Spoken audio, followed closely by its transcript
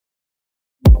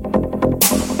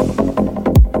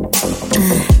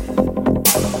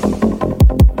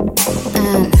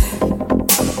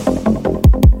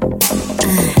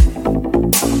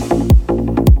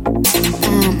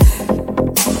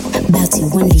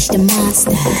unleash the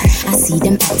monster. I see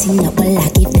them acting up, well I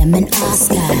give them an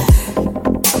Oscar.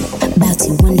 About to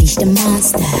unleash the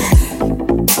monster.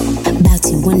 About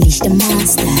to unleash the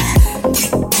monster.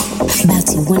 About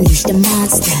to unleash the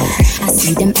monster. I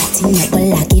see them acting up,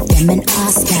 well I give them an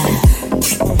Oscar.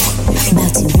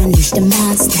 About to unleash the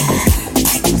monster.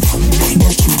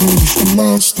 About to unleash the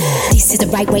monster. This is the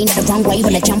right way, not the wrong way.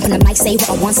 When I jump on the mic, say what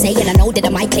I want to say. And I know that I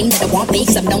might claim that I want me,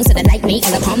 cause I'm known so they like me,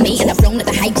 all upon me. And I've flown at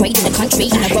the high grade in the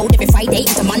country. And I rode every Friday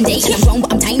into Monday. And I'm grown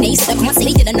but I'm tiny, so they can't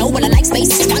see that I know what I like,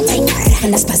 space is fun take.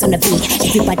 And I spaz on the beat,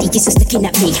 everybody is just looking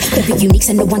at me. Very unique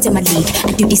and no one's in my league.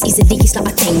 I do this easily, it's not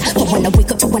a thing. But when I wake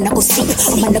up to when I go sleep,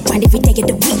 I'm on the grind every day of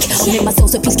the week. I'm in my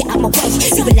soul, so please get out my way.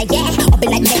 You be like, yeah, I'll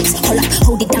be like, next. Hold up,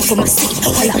 hold it down for my seat.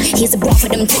 Hold up, here's a bra for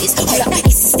them titties. Hold up,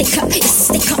 it's a stick up, it's a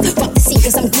stick up. Rock the scene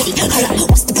cause I'm giddy. Hold up,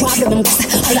 what's the problem? And what's the,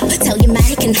 hold up, tell your man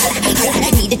he can holla. Hold up,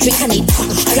 I need a drink, I need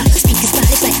hold up, speak the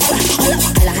Spanish like holla, holla,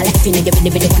 holla, holla. If you know you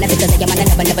really wanna, because I am on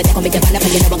never, they're gonna be the runner.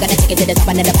 But you know I'm gonna take it to the top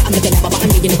and the bottom. Looking up, I'm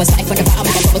reading what's right from the bottom.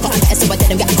 I'm gonna go and test it, but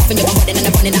then I'm getting off and you're running and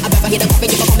I'm running out. I'm ever hit a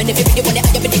coffin, you're coming if you really want it. I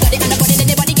already got it and I'm running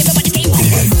anybody, give everybody game.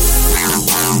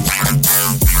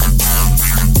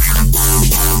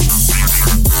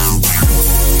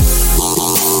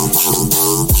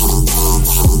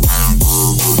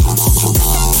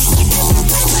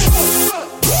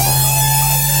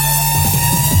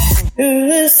 You're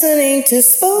listening to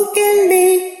Spoken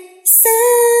Beat Sound.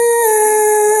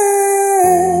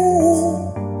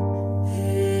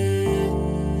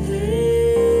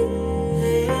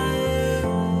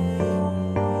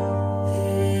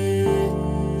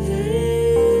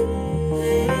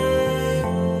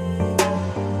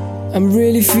 I'm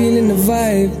really feeling the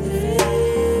vibe.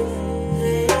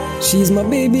 She's my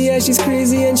baby, yeah, she's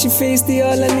crazy and she feisty.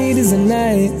 All I need is a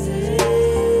night.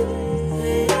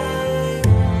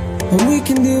 And we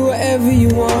can do whatever you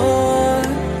want.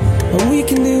 And we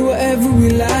can do whatever we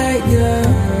like, yeah.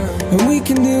 And we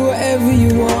can do whatever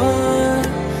you want.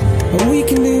 And we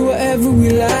can do whatever we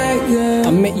like, yeah.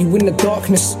 I met you in the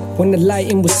darkness, when the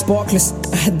lighting was sparkless.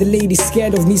 I had the lady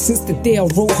scared of me since the day I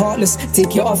wrote Heartless.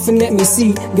 Take it off and let me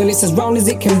see. Girl, it's as round as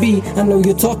it can be. I know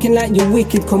you're talking like you're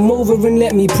wicked. Come over and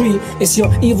let me pre. It's your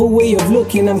evil way of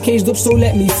looking. I'm caged up, so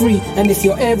let me free. And if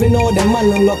you're airing all the man,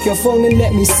 unlock your phone and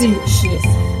let me see. Shit.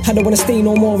 I don't wanna stay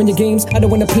no more in your games. I don't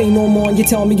wanna play no more. And you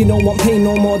tell me you don't want pain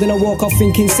no more. Then I walk off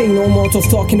thinking, say no more. Tough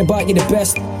talking about you the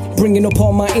best. Bringing up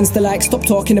all my Insta likes. Stop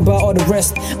talking about all the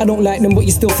rest. I don't like them, but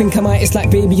you still think I might. It's like,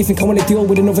 baby, you think I wanna deal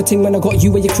with another thing when I got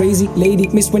you? Are you crazy? Lady,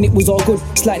 miss when it was all good.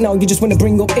 It's like now you just wanna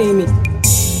bring up Amy.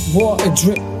 Water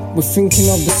drip, we're thinking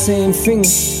of the same thing.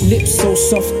 Lips so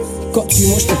soft, got too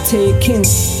much to take in.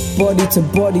 Body to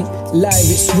body, live,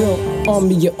 it's real. On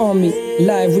me, you're on me,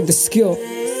 live with the skill.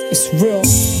 It's real.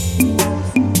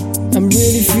 I'm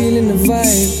really feeling the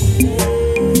vibe.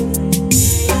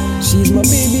 She's my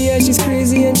baby, yeah, she's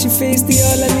crazy and she feisty.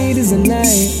 All I need is a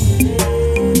night.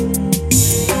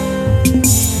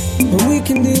 And we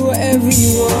can do whatever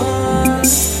you want.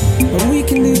 And we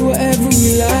can do whatever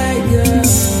we like, yeah.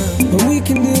 And we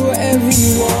can do whatever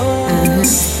you want.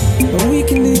 And we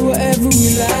can do whatever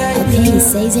we like. Okay, he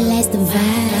says he likes the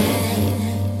vibe.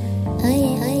 Oh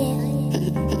yeah, oh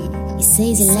yeah. He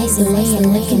says he likes the way I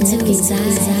look into his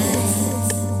eyes.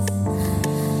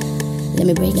 Let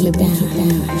me break it down.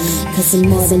 Cause I'm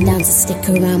more than down to stick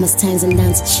around. Most times I'm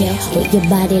down to chill. With your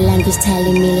body language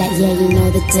telling me like, yeah, you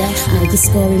know the deal. Now you're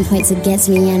scoring points against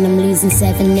me and I'm losing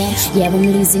 7-0. Yeah, I'm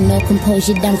losing no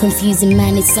composure, damn confusing,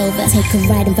 man, it's over. Take a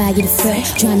ride and value the thrill.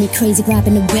 Drive me crazy,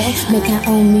 grabbing the wheel. Make our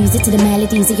own music to the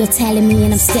melodies that you're telling me.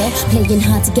 And I'm still playing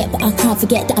hard to get, but I can't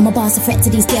forget that I'm a boss, a threat to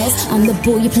these girls. I'm the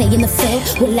bull, you playing the field.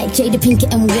 We're like Jada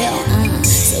Pinkett and Will.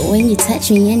 So when you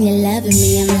touch me and you're loving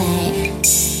me, I'm like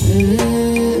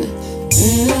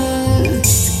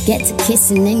get to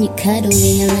kissing and you cuddle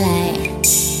me, I'm like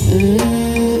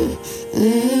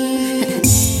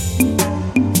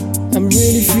I'm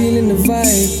really feeling the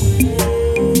vibe.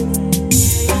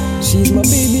 She's my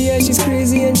baby, yeah, she's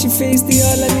crazy and she feisty.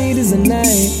 All I need is a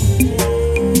night.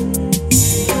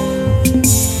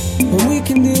 And we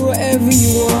can do whatever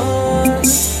you want.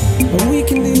 And we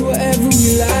can do whatever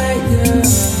we like, yeah.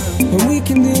 And we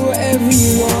can do whatever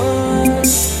you want.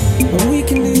 And we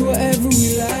can do whatever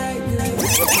we like, yeah.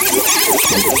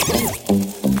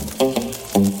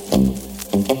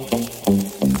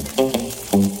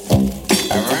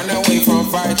 I ran away from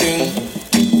fighting,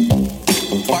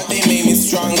 but they made me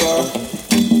stronger.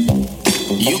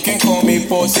 You can call me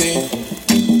pussy.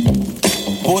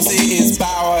 Pussy is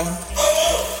power.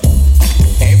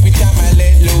 Every time I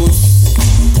let loose,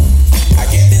 I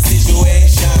get in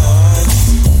situations.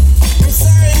 I'm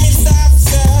sorry, Mr.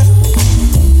 Officer.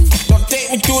 Don't take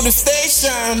me to the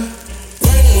station.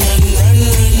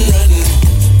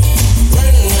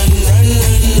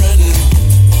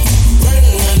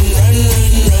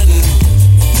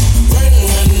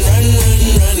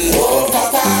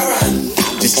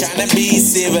 Just tryna be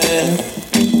civil.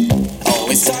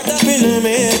 Always caught up in the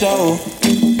middle.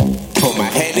 Put my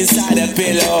head inside a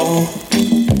pillow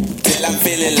till I'm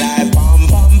feeling like bum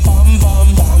bum bum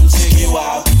bum bum. Check you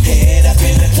out, head up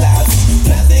in the clouds.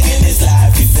 Nothing in this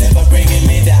life is ever bringing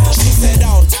me down. She said,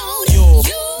 don't you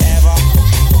ever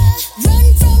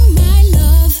run from my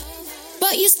love,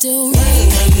 but you still run.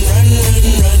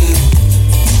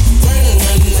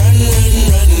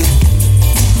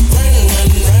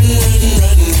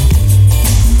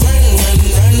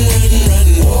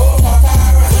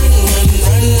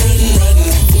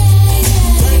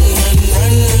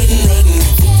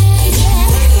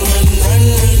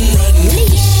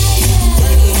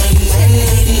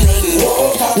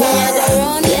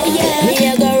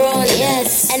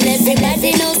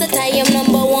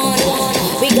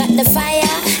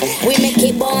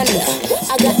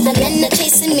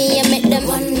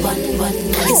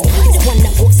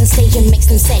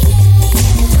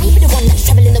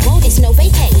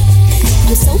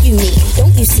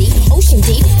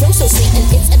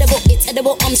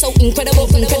 I'm so incredible,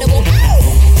 incredible.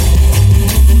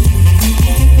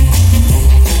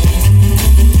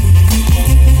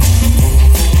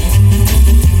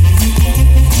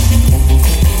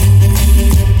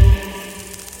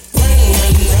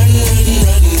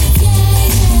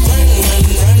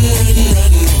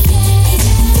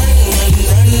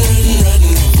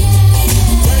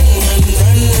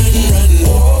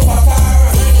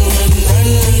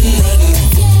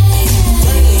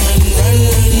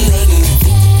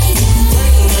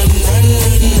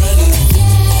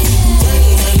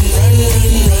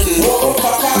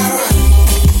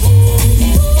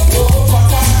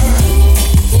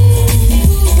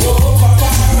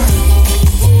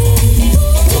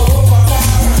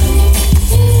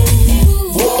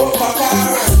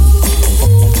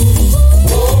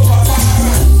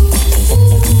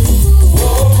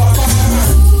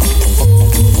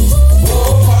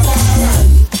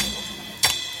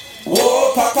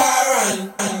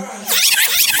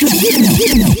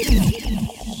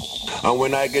 And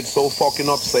when I get so fucking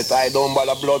upset, I don't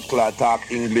bother blood clot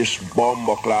talk English,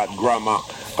 bomber clot grammar.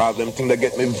 Cause them thing they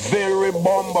get me very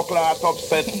bomber clot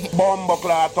upset, bomber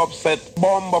clot upset,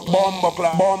 bomber clot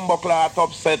upset, bomber clot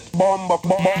upset, bomber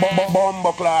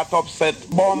clot upset,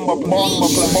 bomber clot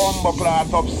upset, bomber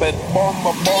clot upset,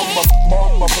 bomber clot upset,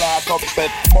 bomber clot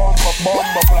upset, bomber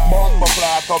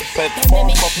clot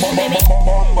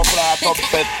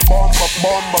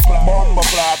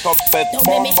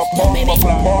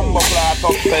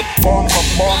upset,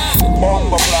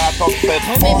 bomber clot upset,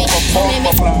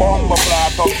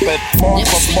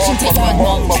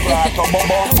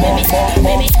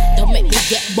 don't make me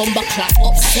get bomber clot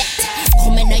upset.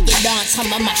 Come in on your dance,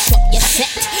 I'ma mash up your set.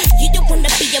 You don't wanna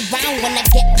be around when I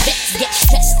get vexed, get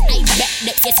stressed. I bet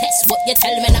that you test what you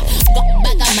tell me now. Got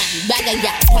bag of man, bag of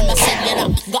gal, pon my cellular.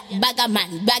 Got bag of man,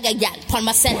 bag of gal, pon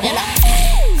my cellular.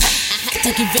 To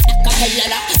give it a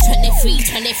cappella 23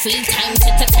 times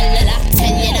to tell it out.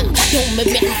 Don't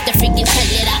make me have to freaking tell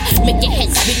it out. Make your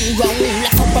head spin round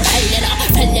like a propeller.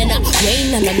 Rain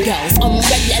on them girls,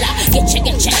 umbrella. Get your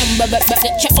umbrella,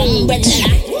 get your umbrella.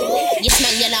 You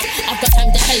smell you now, I've got time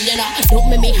to tell you now. Don't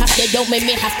make me have to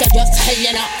just tell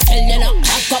you now.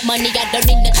 I've got money, I don't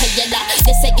need to tell you now.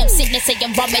 They say I'm sick, they say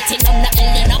I'm vomiting, I'm not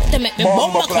ill enough to make me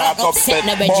bomber clot upset.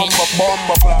 No virgin.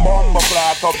 Bomber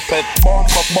clot upset,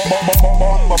 bomber clot upset,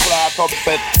 bomber clot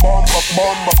upset,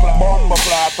 bomber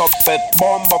clot upset,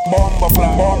 bomber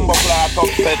clot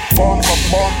upset, bomber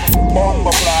clot.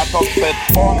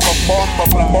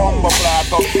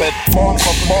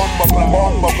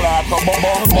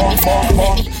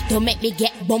 Don't make me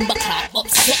get bomber clot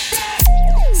upset.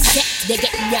 Set, they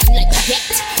get young like a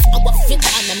jet. I will flip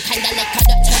on them kinda like a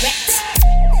Tourette.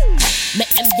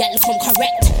 Make them yell come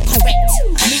correct.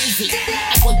 Easy,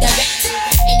 I will direct.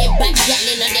 Anybody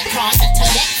yelling on the corner to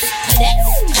left.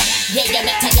 Yeah, you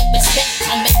better get respect.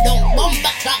 Come and don't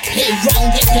bomber clot. Play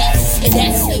round your glass.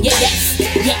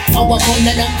 Yeah, I want one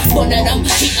of them.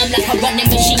 Treat them like a running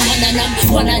machine. One of them,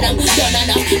 done on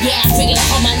them. Yeah, I freaking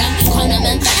come on them.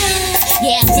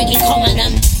 Yeah, I freaking come on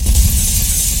them.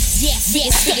 Yeah,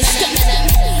 freaking come on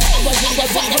them. I want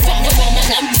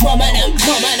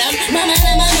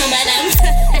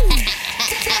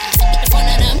one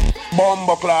of them.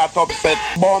 bombo clot upset,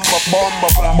 bombo clot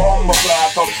upset, bombo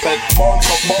clot upset,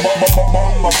 bombo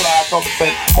clot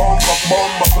upset, bombo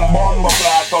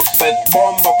clot upset, bombo clot upset,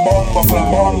 bombo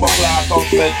clot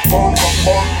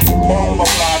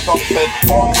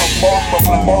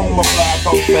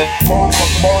upset,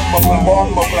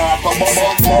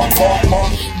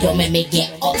 don't make me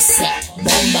get upset,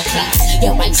 bomba clock.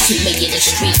 You might see me in the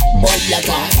street, bola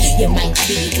gone. You might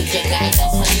be with your guys $100.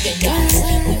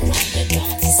 We run the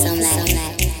dance. Sound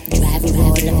like driving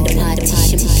all up the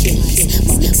partition, please.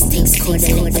 My mixtape's called a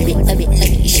little bit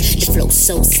leash. The flow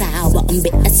so sour, I'm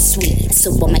bittersweet.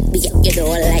 So I might be at your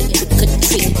door like you could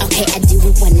treat. Okay, I do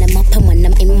it when I'm up and when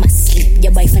I'm in my sleep.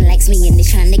 Your boyfriend likes me and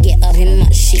he's trying to get up in my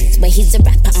sheets. But he's a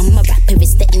rapper, I'm a rapper,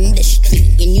 it's the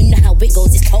industry. And you know how it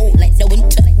goes, it's cold like the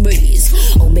winter breeze.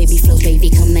 Oh baby flows,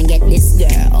 baby, come and get this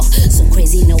girl. So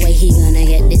crazy, no way he gonna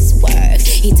get this work.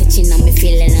 He touching on me,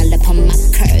 feeling all up on my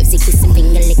curves. He kissing,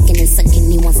 finger licking and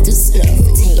sucking, he wants to slow.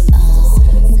 Take all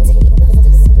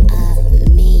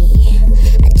of me.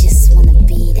 I just wanna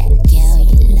be that girl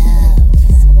you love,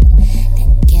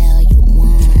 that girl you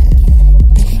want.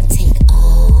 Take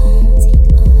all of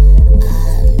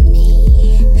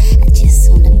me. I just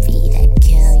wanna be that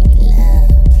girl you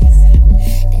love,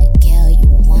 that girl you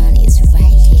want is right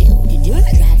here.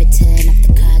 Drive it, turn off the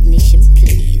cognition,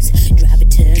 please. Drive it,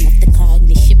 turn off the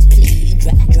cognition, please.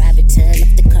 Drive it, turn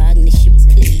off the cognition,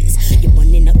 please. You're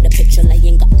running up the petrol, I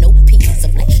ain't got no peace.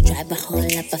 I'm like, drive a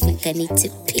hole up, I think I need to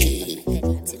pee.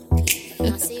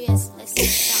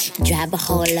 Drive a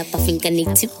hole up, I think I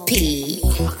need to pee.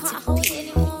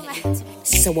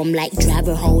 So I'm like,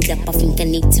 driver, hold up, I think I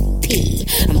need to pee.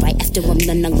 And right after I'm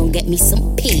done, I'm gonna get me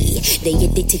some pee. They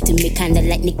addicted to me kinda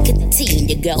like nicotine.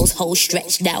 Your girl's whole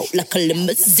stretched out like a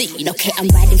limousine. Okay, I'm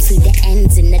riding through the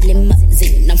ends in a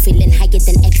limousine. I'm feeling higher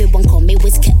than everyone, call me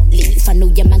Wiz Khalifa. I know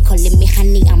your man calling me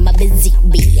honey, I'm a busy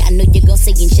bee. I know your girl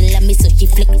saying she love me, so she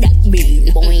flick that bean.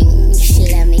 Boing, she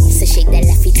love me, so shake that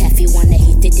laffy taffy. Wanna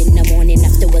hit it in the morning,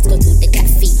 afterwards go to the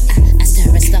cafe. I asked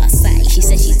her a star sign, she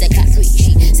said she's a Capri.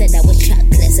 She said I was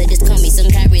chocolate, so just call me some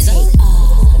carries. Take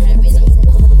all of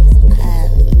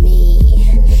me.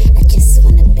 I just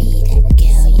wanna be that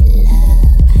girl you love,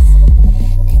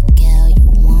 that girl you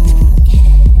want.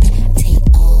 Take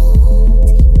all of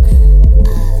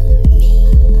me.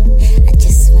 I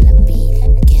just wanna be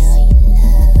that girl you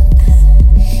love,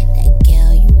 that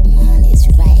girl you want is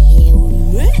right here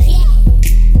with me.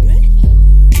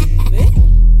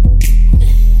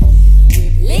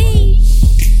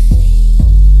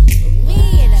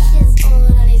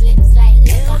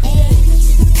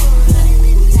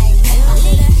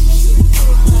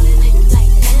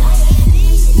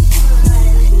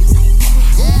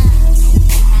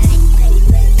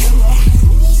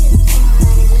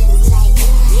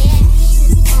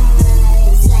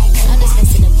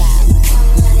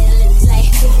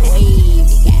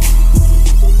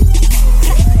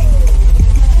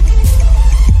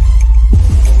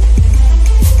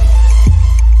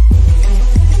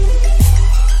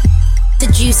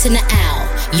 In the owl,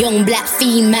 young black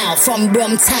female from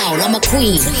Brumtown. I'm a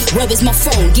queen. Where is my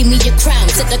phone? Give me your crown.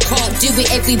 Said the can't do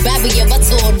it. Every barrier I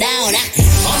tore down.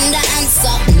 I'm the answer,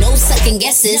 no second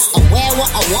guesses. I wear what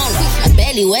I want. I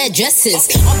barely wear dresses.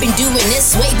 I've been doing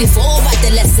this way before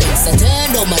adolescence. I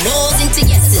turned all my nose into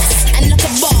yeses. And like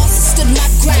a boss, stood my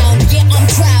ground. Yeah, I'm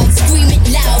proud. Scream it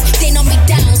loud. They know me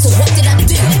down. So what did I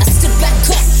do? I stood back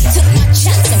up, took my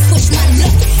chance and pushed my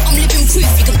luck. I'm living proof.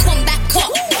 You can come back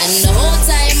up. And the whole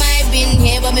time I've been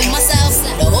here by myself.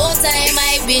 The whole time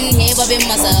I've been here by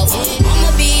myself. I'ma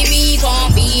be me,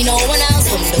 can't be no one else.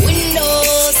 From the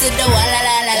windows to the wall, la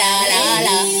la la la la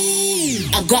la.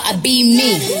 I gotta be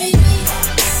me.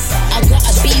 I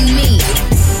gotta be me.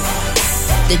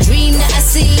 The dream that I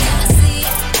see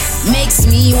makes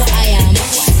me what I am.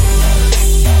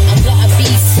 I gotta be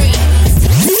free.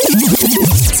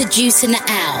 Juice in the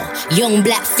owl, young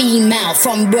black female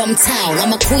from Brumtown.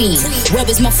 I'm a queen. Where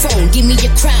is my phone? Give me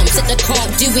your crown. Said I can't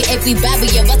do it. Every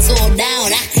barrier I tore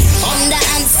down. I'm the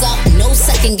answer, no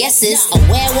second guesses. I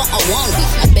wear what I want.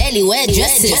 I barely wear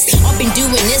dresses. I've been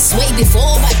doing this way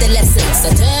before adolescence.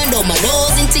 I turned all my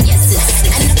nose into yeses.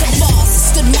 And like a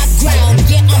boss, stood my ground.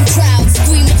 Yeah, I'm proud.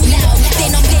 Scream it loud. They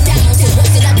knock me down. So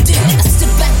what did I do? I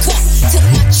stood back up, took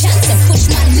my chance and pushed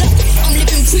my luck. I'm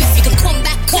living proof. You can come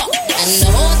back up. And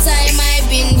the whole time I've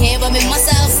been here by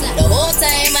myself. The whole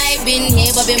time I've been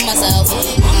here by myself.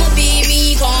 I'ma be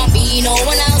me, can't be no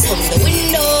one else. From the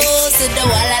windows to the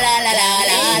wall, la la la la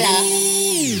la la.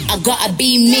 I gotta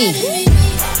be me.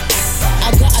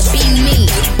 I gotta be me.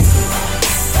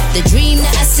 The dream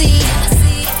that I see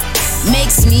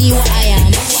makes me what I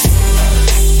am.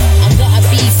 I gotta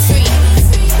be free.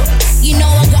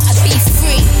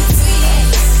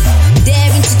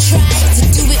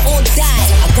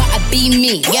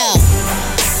 me, yo.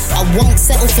 I won't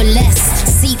settle for less.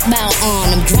 Seatbelt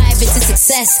on, I'm driving to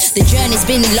success. The journey's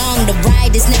been long, the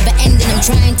ride is never ending. I'm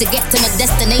trying to get to my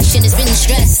destination, it's been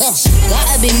stress.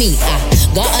 Gotta be me,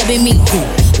 gotta be me.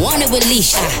 Wanna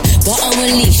unleash, gotta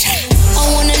unleash. I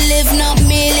wanna live, not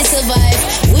merely survive.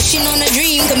 Wishing on a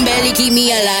dream can barely keep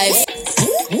me alive.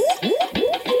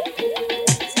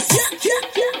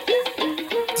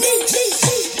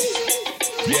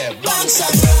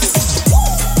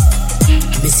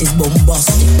 This is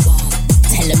bombastic.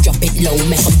 Tell them drop it low,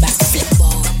 make a backflip.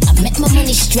 I make my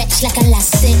money stretch like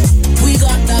elastic. We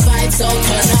got the vibes, so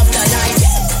turn off the light.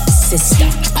 Sister,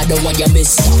 I don't want your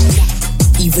mister.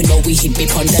 Even though we hit me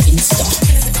on the Insta.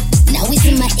 Now it's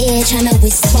in my ear tryna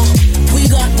whisper. We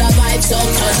got the vibes, so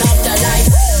turn off the light.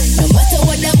 No matter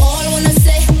what them all wanna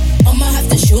say, I'ma have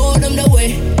to show them the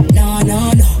way. No,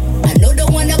 no, no. I know the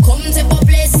one that comes to my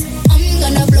place. I'm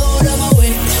gonna blow them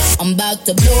away. I'm about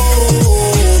to blow.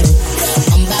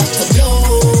 I'm about to blow.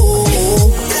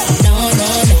 No, no, no.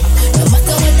 No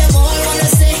matter what them all wanna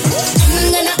say,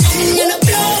 I'm gonna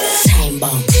blow. Time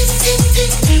bomb. Time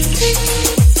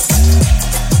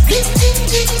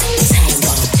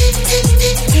bomb.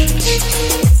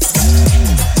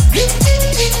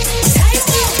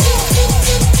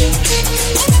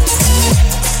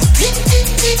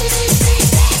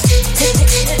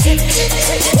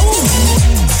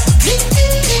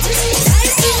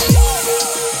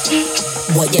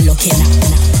 What you looking at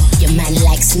now? Your man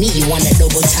likes me, you wanna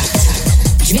double tap.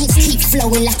 Drinks keep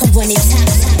flowing like a running tap.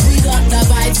 We got the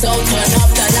vibe, so turn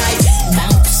off the light.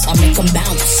 Bounce, I make 'em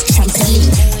bounce. Trampoline,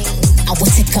 I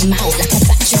will take 'em out like a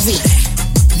battery.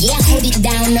 Yeah, hold it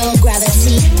down, no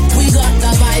gravity. We got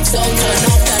the vibe, so turn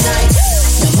off the light.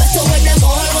 No matter what them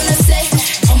all wanna say,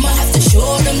 I'ma have to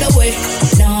show them the way.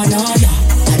 No, no, no.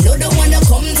 I know the one that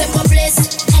comes to my place.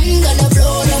 I'm gonna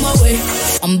blow them away.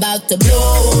 I'm about to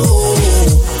blow.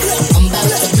 I'm about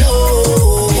to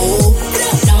blow.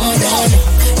 No, no, no.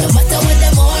 No matter what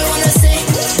them all wanna say,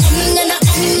 I'm gonna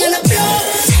blow.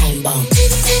 Time bomb. Time bomb.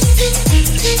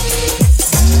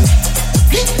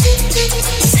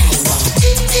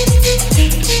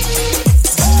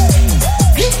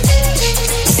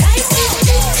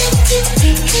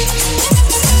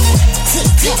 Tick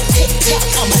tock, tick tock,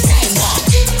 I'm a time bomb.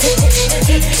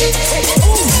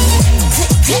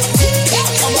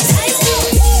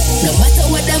 No matter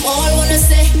what them all wanna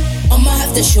say, I'ma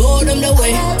have to show them the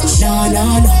way. No,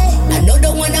 no, no. I know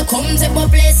the one that comes in my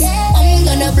place. I'm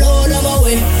gonna blow them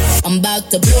away. I'm about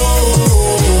to blow.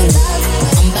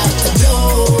 I'm about to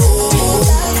blow.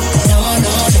 No, no,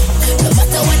 no. No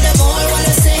matter what them all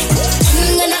wanna say,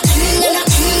 I'm gonna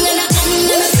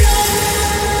blow.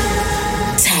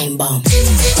 Time bomb.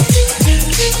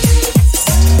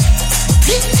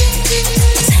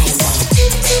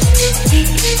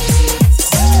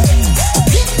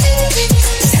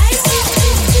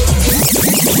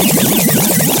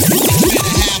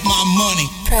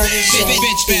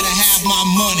 Bitch better have my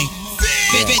money.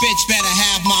 Bitch better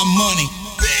have my money.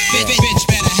 Bitch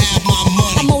better have my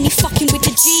money. I'm only fucking with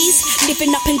the G's,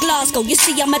 living up in Glasgow. You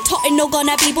see, I'm a Tottenham,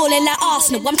 gonna be balling like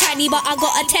Arsenal. I'm tiny, but I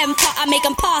got a temper, I make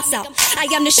them pass out. I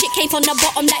am the shit, came from the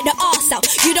bottom like the arse out.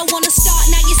 You don't wanna start,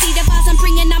 now you see the bars I'm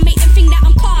bringing, I make them think that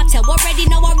I'm cartel. Already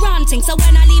know I run things, so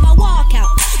when I leave, I walk out.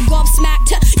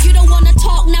 Gobsmacked, you don't wanna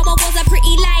talk now, I was a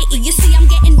pretty lighty. You see, I'm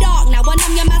getting dark now, when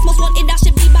I'm your man's most wanted, I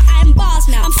should be, but I'm bars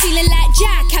now. I'm feeling like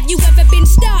Jack, have you ever been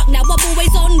stark now? I'm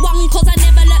always on one, cause I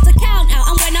never learned to count out.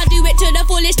 And when I do it to the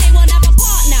fullest, they won't have a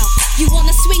part now. You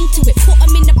wanna swing to it, put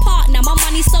them in the park now. My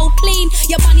money's so clean,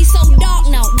 your money's so dark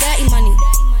now. Dirty money,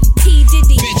 P.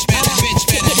 Diddy. Bitch better have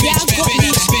my money.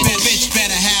 Bitch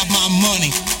better have my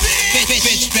money. Bitch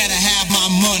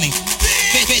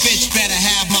better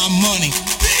have my money.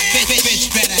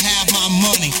 Bitch better have my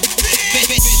money.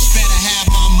 Bitch better have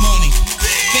my money.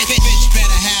 Bitch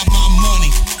better have my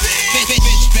money.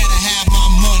 Bitch better have my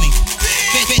money.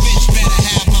 Bitch better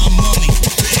have my money.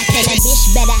 I said a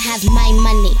bitch better have my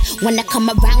money. When I come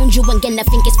around you ain't gonna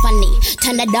think it's funny.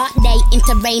 Turn a dark day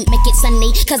into rain, make it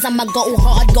sunny. Cause I'ma go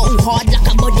hard like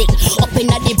a body. Up in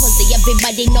the pussy,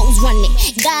 everybody knows running.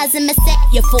 Guys in my set,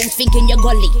 you fools thinking you're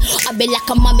gully. I be like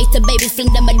a mommy to baby,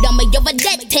 fling them a dummy. You're a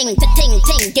dead ting, to ting.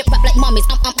 Get rap like mommies.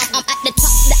 I'm at the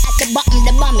top, at the bottom,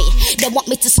 the bummy. They want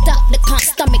me to stop, they can't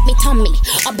stomach me tummy.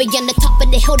 I'll be on the top of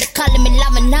the hill, they calling me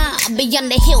lava now. I'll be on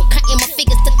the hill, counting my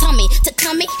figures to Tommy.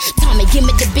 Tommy, give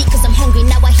me the beat cause I'm hungry.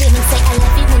 Now I hear him say I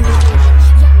love you when you do.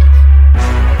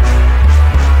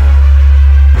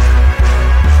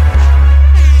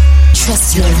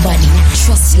 trust nobody,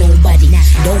 trust nobody.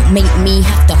 Don't make me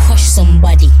have to hush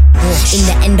somebody. In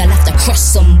the end, I'll have to crush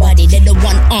somebody. They don't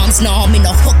want arms, no, me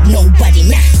no hug nobody.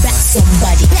 Back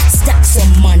somebody, stack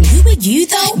some money. Who are you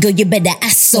though? Girl, you better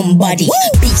ask somebody.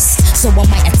 Beast, so I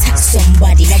might attack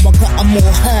somebody. Now I got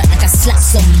more hurt, like I slap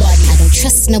somebody. I don't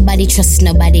trust nobody,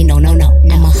 no.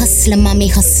 I'm a hustler,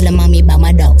 mommy, by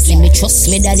my dog. See me trust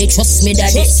me, daddy, trust me,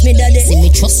 daddy. See me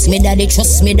trust me, daddy,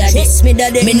 trust me, daddy.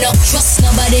 Me no trust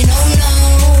nobody, no.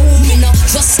 Me no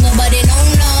trust nobody, no.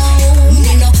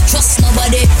 Me no trust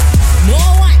nobody, no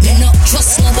one. Me no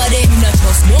trust nobody, me no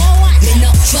trust no one. Me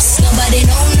no trust nobody,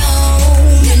 no.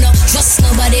 Me no trust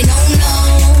nobody, no.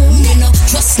 Me no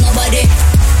trust nobody,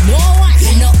 no one.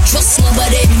 Me no trust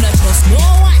nobody, me no trust no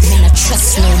one. Me no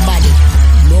trust nobody,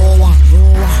 no one.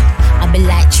 I be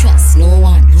like trust no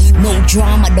one. No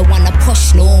drama, don't wanna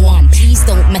push no one. Please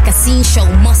don't make a scene, show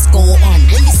must go on.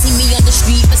 When you see me on the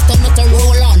street, best not to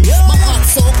roll on. My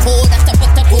heart's so cold, I have to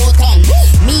put the coat on.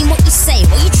 Mean what you say,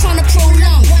 what you tryna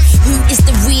prolong? Who is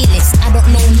the realist? I don't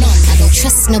know none. I don't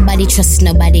trust nobody,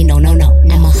 no.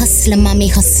 I'm a hustler,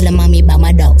 mommy, by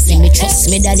my dog. See me trust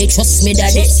me, daddy, trust me,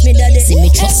 daddy. See me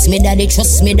trust me, daddy,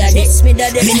 trust me, daddy.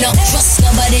 Me no trust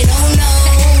nobody, no.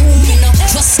 Me no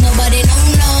trust nobody, no.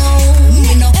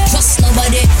 Me no trust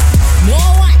nobody, no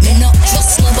one. Me no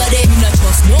trust nobody, me no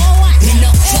trust no one. Me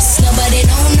no trust nobody,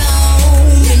 no.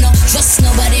 Me no trust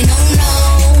nobody, no.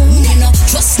 Me no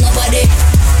trust nobody,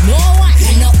 no one.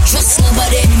 Me no trust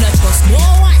nobody, me no trust no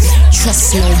one.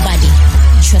 Trust nobody,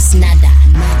 trust nada.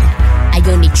 I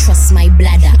only trust my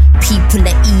bladder. People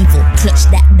are evil, clutch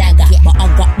that dagger. But I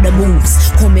got the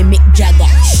moves, call me Mick Jagger.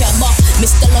 Shabba,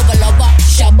 Mr. Lover,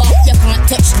 Shabba. You can't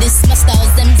touch this, my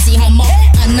style's MC Hammer.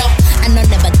 I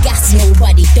never gas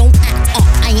nobody. Don't act up,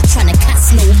 I ain't tryna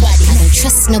cast nobody. I don't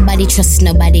trust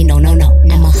nobody, no.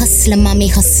 I'm a hustler,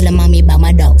 mommy, by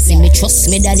my dog. See me trust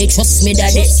me, daddy, trust me,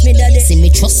 daddy. See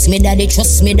me trust me, daddy,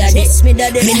 trust me, daddy.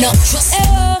 Me not trust.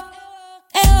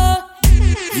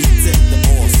 We take the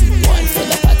boss. One for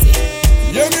the party.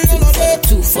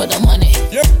 Two for the money.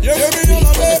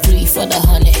 Three for the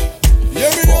honey.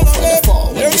 Four for the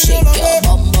fall when you shake your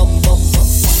bum.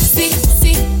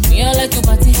 See, me I like to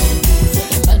party.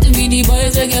 Party with the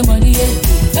boys that get money,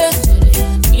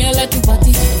 me I like to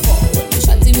party.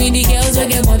 Party with the girls that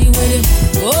get money with it.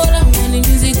 Go down when the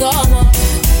music come up.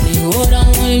 Go down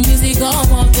when the music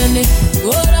come up. Then they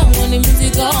go down when the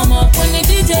music come up. When the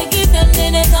DJ give them,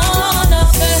 then they turn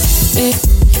up.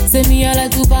 Say me I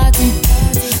like to party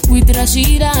with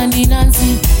Rashida and the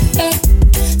Nancy.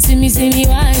 See me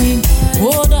whining.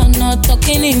 Hold on, not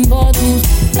talking in bottles.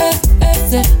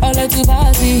 Say I like to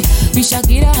party with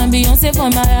Shakira and Beyonce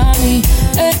from Miami.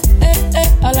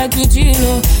 I like to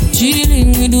chilling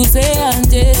with Dulce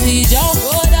and Jay-Z. Just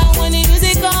go down when the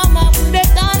music come up. Put it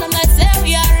down, I'm like say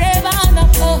we are raving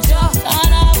up.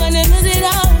 Turn up when the music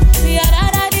come. We are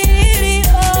da-da-dee-dee-dee.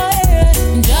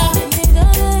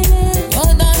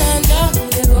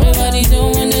 Everybody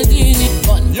doing the DJ.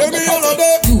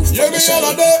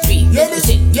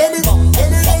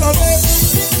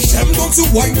 J'aime quand tu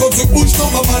whine, quand tu bouges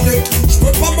dans ma manette.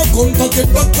 J'peux pas me contenter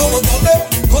de te regarder.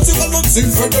 Quand tu ralentis,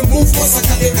 fais des mouvements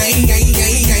saccadés.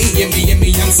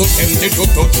 Yummy, I'm so tempted to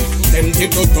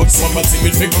touch. Sois ma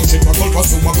timide, fais comme chez toi, colle pas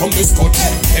sur moi comme des scotch.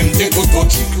 Tempted to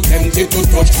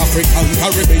touch. African,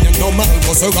 Caribbean, no man,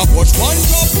 qu'on se rapproche. One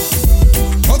drop.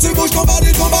 Quand tu bouges ton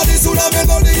body sous la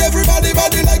mélodie. Everybody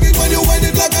like it when you whine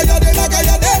it like a yade.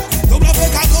 Double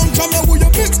avec un grand drum, now you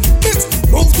mix.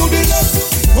 Move to the left,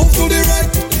 move to the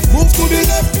right. Move to the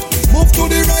left, move to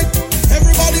the right.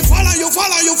 Everybody follow you,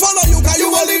 cause you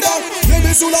a leader.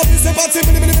 Baby, sous la vie, c'est parti,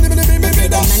 Man,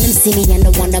 them see me and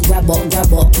they wanna grab up.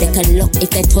 They can look, if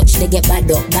they touch, they get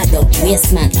bad up.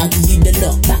 Waste man, I'll give you the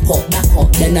look. Back up.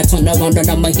 Then I turn around and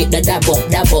I'ma hit the dab up.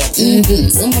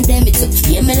 Some of them it took,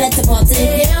 yeah, me let the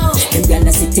party. Them gyal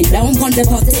are sitting down on the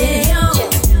party.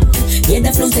 Yeah,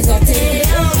 the flows they got it.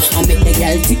 I make the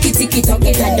girl ticky talk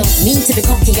it. I don't mean to be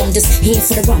cocky, I'm just here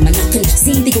for the rum. And I can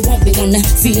see that you want me on the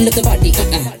feel of the body.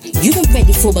 You ain't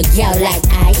ready for a girl like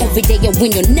I. Every day you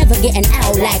win, you'll never get an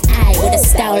out like I. With a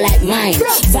style like mine,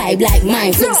 vibe like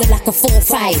mine. Flows are like a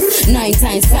 4-5, 9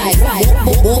 times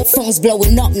 5. Walk phones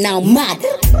blowing up now, mad.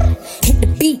 Hit the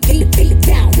beat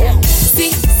down.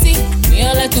 See, me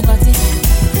I like to party.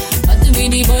 Party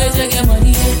with the boys that get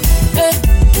money.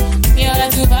 Me I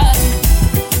like to party.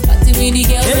 Party with the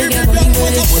girls that get money.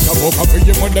 Moi qu'à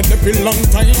payer moi depuis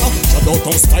longtemps. J'adore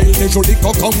ton style, t'es joli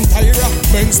comme Tyra.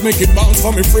 Banks make it bounce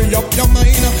for me, free up your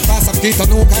mind. Passe à quitte à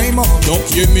nos caïmans. Donc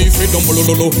y'a mis fait dans mon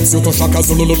lolo. Sur ton chaka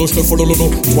zololo, j'te follow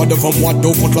lolo. Moi devant moi,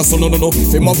 dos contre la sonololo.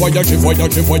 Fais-moi voyager,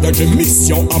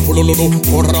 mission à polololo.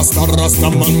 Pour rasta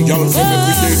man, girl, c'est me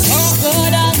prier. Go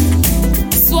down,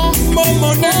 swap, go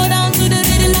down to the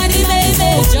little lady, baby.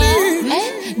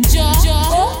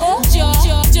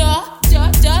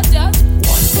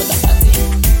 One for the party,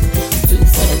 two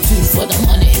for the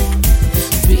money,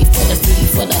 three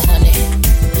for the honey,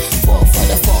 four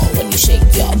when you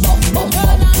shake your bum bum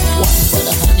bum. One for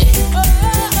the honey,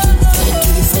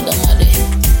 two for the money,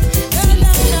 three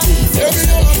for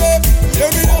the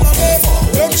honey, four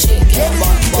when you shake your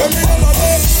bum bum bum.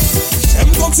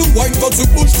 J'aime quand tu whines, quand tu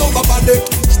bouges ton babadé.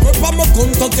 J'peux pas me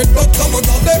contenter de te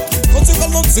regarder. Quand tu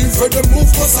ralentis, fais des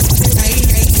mouvements sacrés.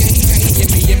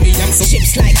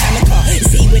 Ships like Hanukkah,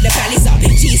 see where the valleys are.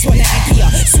 G's wanna Akia,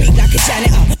 sweet like a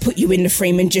janitor. Put you in the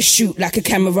frame and just shoot like a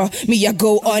camera. Me, I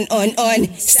go on.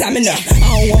 Stamina. I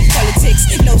don't want politics,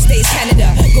 no states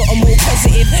Canada. Got 'em all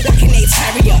positive, like an AIDS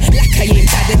carrier. Like I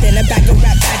ain't badder than a bag of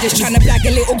rap badges. Tryna blag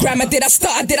a little grammar. Did I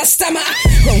stutter? Did I stammer?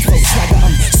 Grown folks swagger,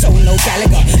 so no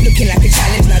Gallagher. Looking like a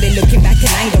challenge, now they looking back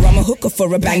in anger. I'm a hooker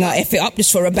for a banger. F it up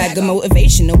just for a bag of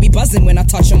motivation. They'll be buzzing when I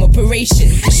touch on operation.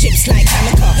 Ships like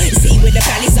Hanukkah, see where the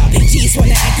valleys are. G's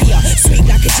wanna Akia, sweet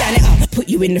like a janitor. Put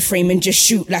you in the frame and just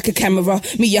shoot like a camera.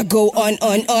 Me, I go on.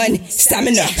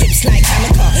 Stamina. Hips like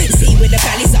Hanukkah, see where the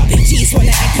valleys are. G's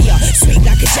wanna Akia, sweet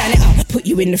like a janitor. Put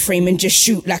you in the frame and just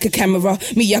shoot like a camera.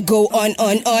 Me, I go on.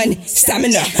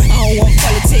 Stamina. I don't want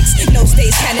politics, no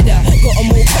states Canada. Got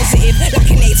 'em all positive, like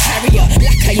an AIDS carrier.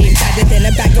 Like I ain't badder than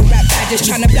a bag of rap badges.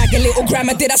 Tryna blag a little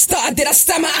grammar. Did I stutter? Did I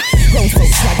stammer? Grown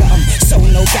folks swagger, so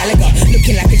no Gallagher.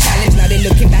 Looking like a challenge, now they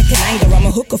looking back in anger. I'm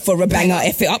a hooker for a banger.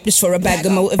 F it up just for a bag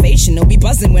of motivation. They'll be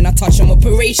buzzing when I touch on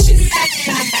operation.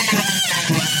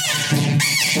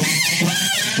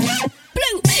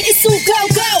 Blue, it's all go,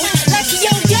 like a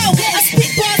yo-yo. I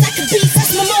spit bars like a beast,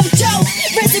 that's my mojo.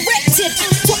 Resurrected,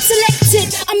 top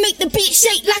selected. I make the beat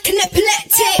shake like an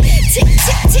epileptic. Tick,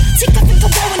 tick, tick, tick, I think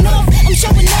I'm going off. I'm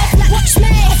showing off like watch me,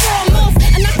 I throw 'em off.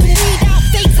 And I can read out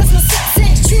fakes, that's my sixth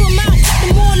sense. True 'em out, cut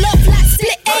them all off like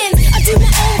split ends. I do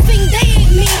my own thing, they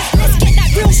ain't me. Let's get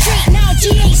that real straight now,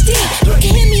 GHD. You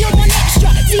can hear me on one extra,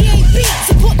 DAB.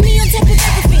 So put me on top of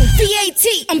everything, VAT.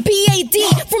 I'm BAD,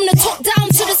 from the top down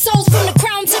to the soles, from the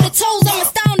crown to the toes. I'm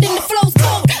astounding, the flow's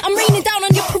cold. I'm raining down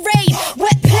on your parade,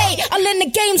 wet play. I'll end the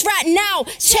games right now,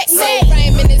 checkmate.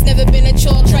 Rhyming has never been a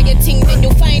chore. Try your ting, then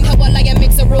you'll find how I lie and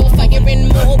mix a raw. Firing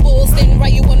more balls than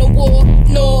right you on a war.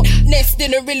 No, Ness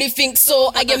didn't really think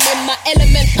so. I am in my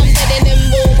element, I'm dead in them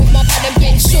more. With my pad and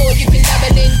pen, sure you can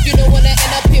dabble in. You don't wanna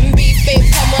end up in beef, babe,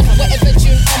 come on. Whatever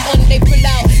tune I'm on, they pull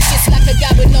out. Just like a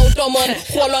guy with no dom on.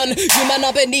 Hold on, you man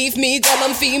are beneath me. Gone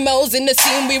on females in the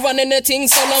scene, we running the thing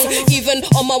so long. Even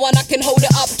on my one, I can hold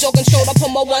it up. Jog and shoulder up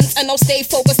on my ones, and I'll stay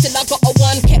focused till I got a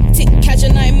one. Kept it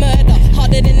casual, I murder,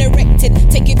 harder than erected.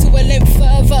 Take it to a length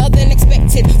further than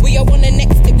expected. We are on the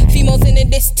next tip. Females in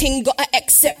this ting, gotta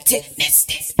accept it. This.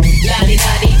 Lolly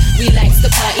lolly, we likes the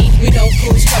party. We don't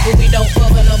cause trouble, we don't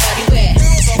bother nobody where.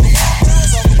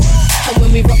 And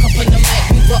when we rock up on the mic,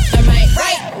 we rock the mic,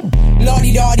 right?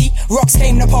 Lolly Dotty, rocks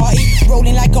came to party.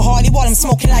 Rolling like a Harley while I'm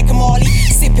smoking like a Marley.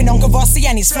 Sipping on Cavassi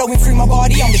and it's flowing through my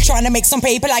body. I'm just trying to make some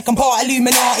paper like I'm part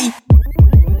Illuminati.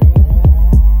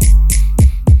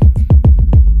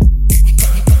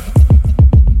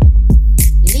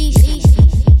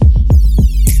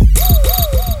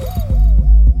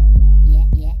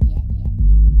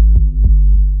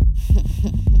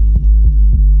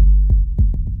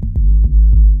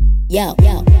 Yo,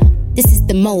 this is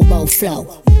the Mobo flow.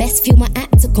 Best view my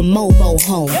act, took a Mobo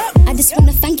home. I just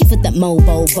wanna thank you for that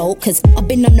Mobo vote, cause I've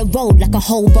been on the road like a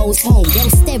hobo's home. Girl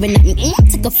staring at me,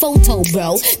 take a photo,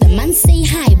 bro. The man say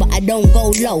hi, but I don't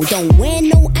go low. Don't wear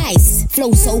no ice,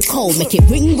 flow so cold. Make it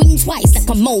ring twice like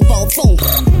a mobile phone.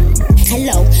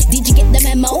 Hello, did you get the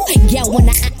memo? Girl, when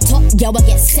I act up, girl, I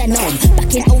get sent on.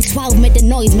 Back in 012, made the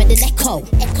noise, made the echo.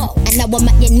 And now I'm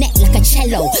at your neck like a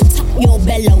cello. Top your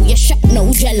bellow, your shot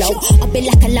no jello. I'll be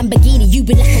like a Lamborghini, you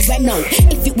be like a Renault.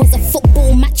 If it was a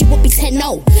football match, it would be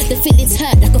 10-0. The feelings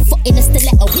hurt like a foot in a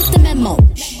stiletto. Here's the memo.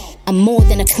 I'm more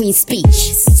than a queen's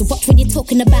speech. So watch when you're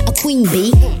talking about a queen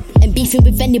bee. And beefing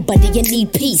with anybody, you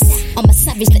need peace. I'm a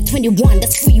savage like 21,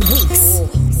 that's 3 weeks.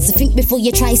 So think before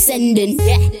you try sending,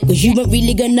 cause you ain't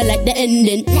really gonna like the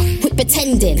ending. Quit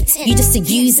pretending, you just a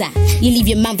user. You leave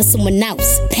your man for someone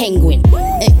else. Penguin,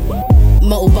 hey.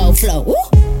 Mobile flow,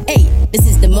 hey, this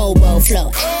is the mobile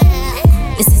flow.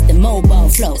 This is the mobile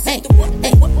flow. Hey,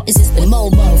 hey, this is the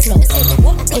mobile flow.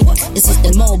 Hey, this is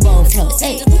the mobile flow.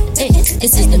 Hey, hey,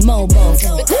 this is the mobile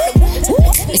flow.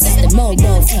 This is the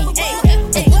mobile flow.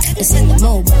 Hey, this is the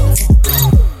mobile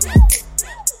flow.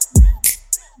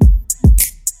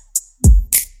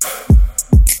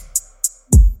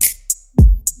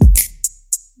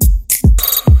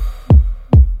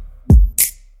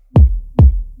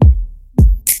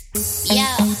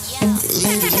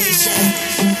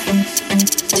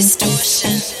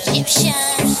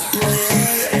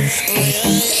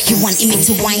 You mean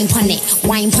to wine pon it,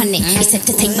 wine pon it. He said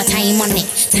to take my time on it,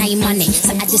 time on it.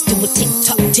 So I just do a tick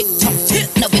tock, tick tock.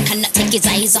 No, we cannot take his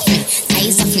eyes off me,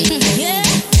 eyes off me. Yeah.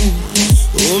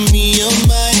 Oh me, oh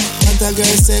my, what a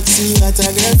girl sexy, what a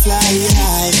girl fly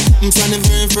high. From the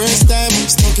very first time,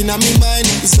 stuck in my mind,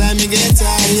 it's like me get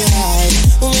tired.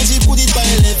 When she put it on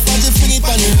the left, and she fling it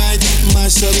on the right,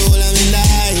 mash up the whole of my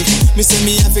life. Me say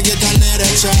me have to get another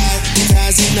try,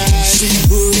 because it's nice. She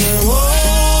put her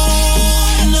whole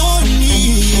on me.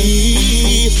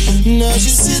 Now she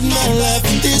said my life,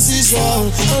 this is all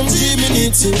I'm dreaming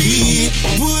it to be.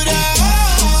 Put her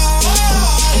all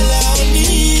on me.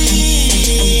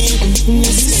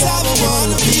 This is how I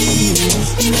wanna be.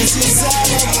 This is how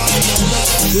I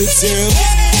wanna be. It's your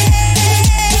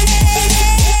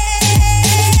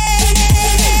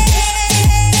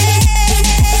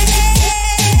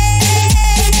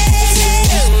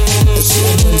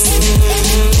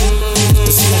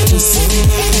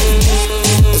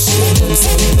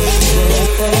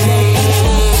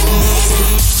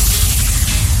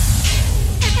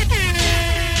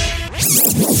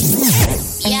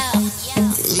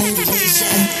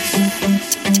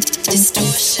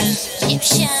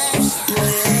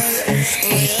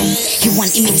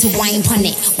to wine pon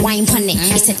it, wine pon it.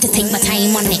 He said to take my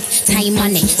time on it, time on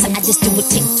it. So I just do a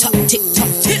tick tock, tick tock.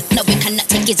 No, we cannot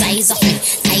take his eyes off me,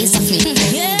 eyes off me.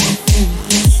 Yeah.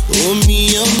 Oh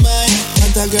me, oh my,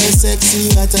 what a girl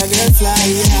sexy, what a girl fly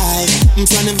high.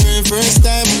 From the very first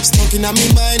time, stuck in my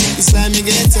mind, it's like me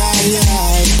get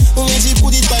tired. When she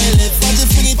put it on the left, and she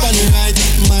fling it on the right,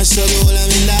 mash up the whole of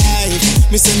my life.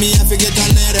 Me say me have to get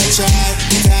another try,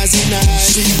 because it's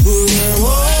nice. She put her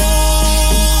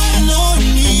whole on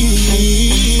me.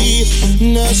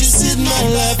 Now she said my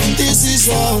life, this is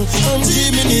all I'm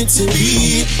dreaming it to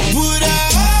be. Put her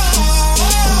all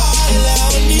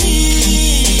on me.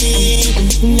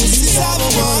 This is how I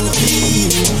wanna be.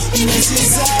 This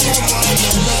is how I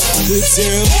wanna be. It's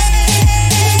your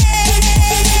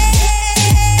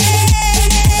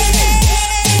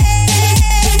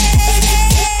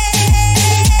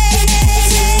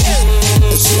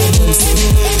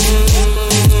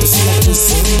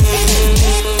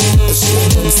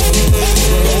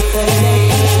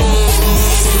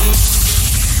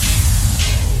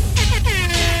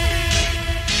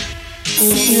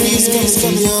These guys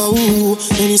from yo,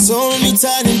 and it's only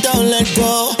tight and don't let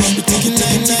go. We're taking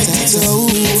night to toe.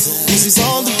 This is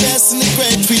all the best and the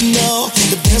great we know.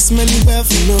 The best men you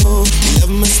ever know. You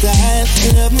love my style,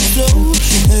 you love my flow,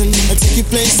 and I take you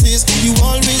places you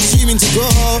always dreaming to go.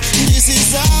 This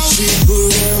is how she put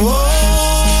her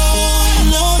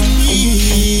all on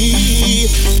me.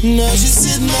 Now she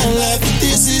said my life,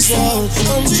 this is all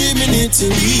I'm dreaming it to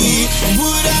be.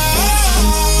 Put her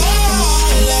all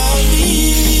on me.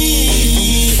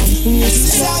 This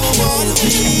is how I wanna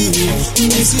be.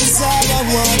 This is how I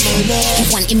wanna love. You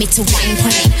wanted me to wine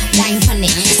pon it, wine pon it.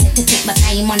 He said to take my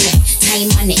time on it, time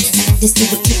on it. So I just do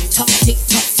a tick tock, tick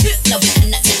tock. No, we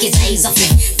cannot take his eyes off me,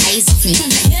 eyes off me.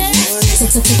 Yeah. So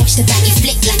to watch the body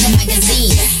flick like a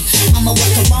magazine. I'm a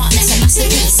work of art, that's a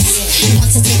masterpiece. You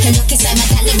want to take a look inside my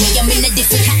gallery? I'm in a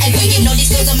different category. You know these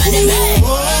girls are mad at me.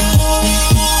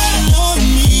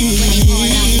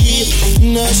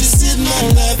 Now she said my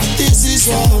life, this is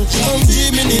all I'm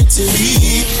dreaming it to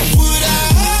be. Put her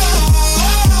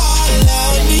all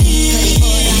on me.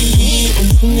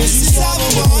 This is how I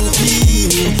wanna be.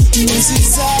 This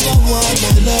is how I want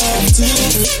my love to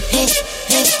be.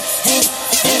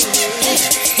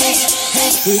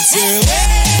 It's your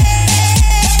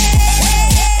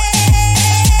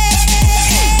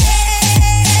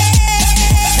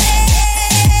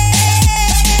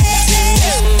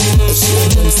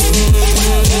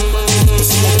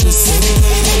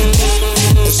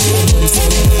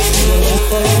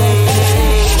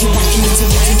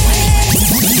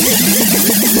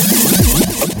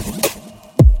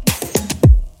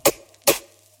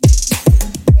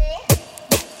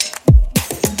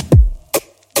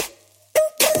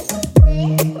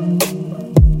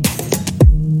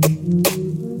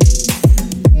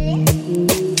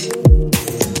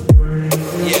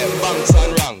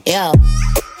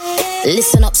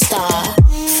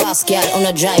girl on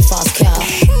a drive fast car.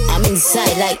 I'm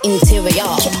inside like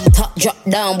interior. Top drop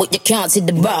down, but you can't see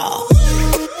the bar.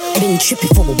 Been trippy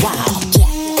for a while.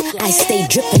 I stay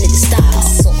dripping in the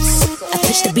style. I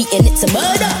touch the beat and it's a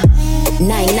murder.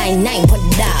 999 put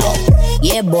it down.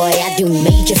 Yeah, boy, I do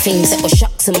major things that will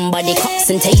shock somebody,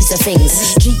 cops and taser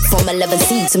things. Jeep from 11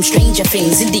 seed, some stranger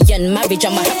things. Indian marriage,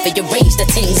 I'ma have to arrange the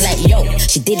things like, yo,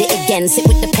 she did it again, sit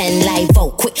with the pen, live,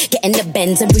 oh, quick, get in the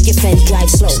Benz and bring your friend,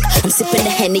 drive slow. I'm sipping the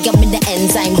Henny, I'm in the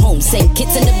ends, I'm home. Same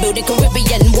kids in the building,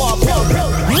 Caribbean war, blow.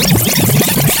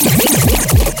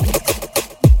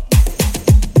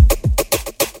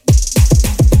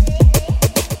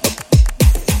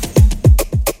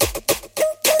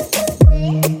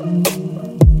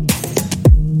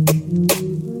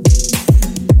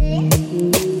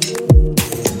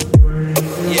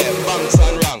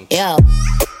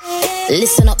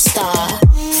 Listen up, star.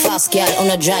 Fast girl on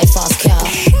a drive fast car.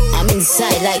 I'm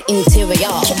inside like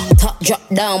interior. Top drop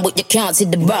down, but you can't see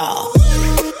the bar.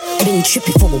 Been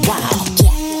trippy for a while.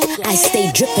 I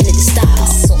stay dripping in the style.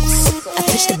 I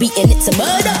touch the beat and it's a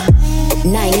murder.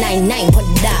 999 put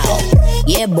it down.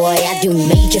 Yeah, boy, I do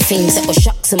major things that will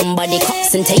shock somebody,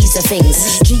 cops and taser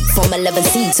things. Jeep from 11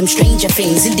 seed, some stranger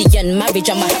things. Indian marriage,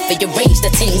 I'ma have to arrange the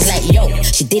things like, yo,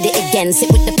 she did it again,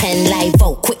 sit with the pen, live,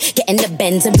 oh, quick, get in the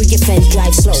Benz and bring your friend,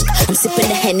 drive slow. I'm sipping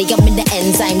the Henny, I'm in the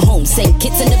ends, I'm home. Same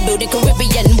kids in the building,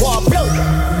 Caribbean war, blow.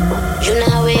 You know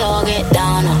how we all get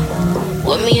down,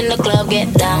 when me in the club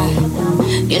get down.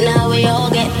 You know how we all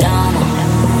get down,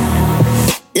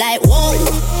 like, whoa,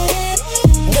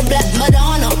 the Black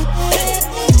Madonna.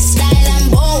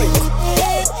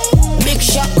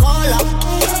 Shot caller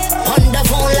on the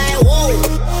phone like whoa,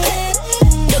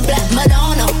 the Black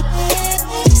Madonna,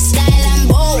 style and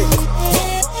vogue.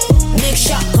 Big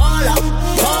shot caller,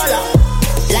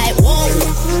 like whoa,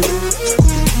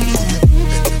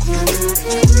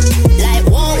 like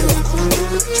whoa.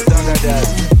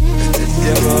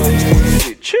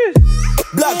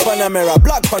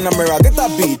 Black Panamera, get a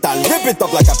beat and rip it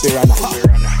up like a piranha.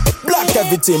 Black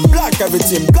everything,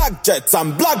 black jets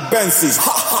and black Benzes.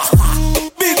 Ha ha ha.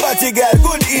 Big batty girl,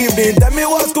 good evening. Tell me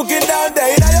what's cooking down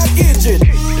there in your kitchen.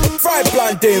 Fried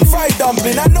plantain, fried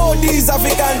dumpling. I know these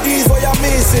African D's what you're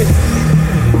missing.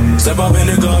 Step up in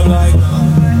the club like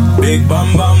big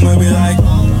bam bam, we be like,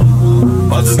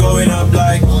 what is going up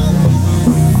like?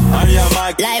 On your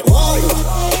mic like whoa,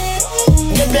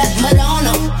 the Black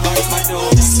Madonna,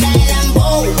 style and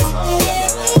bold.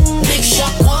 Big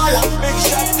shot caller,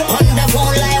 on the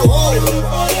phone like whoa,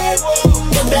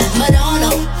 the Black Madonna,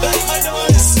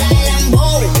 style and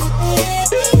bold.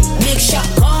 Big shot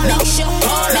caller,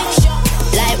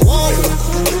 like whoa,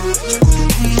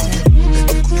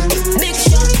 big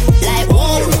shot, like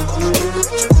whoa,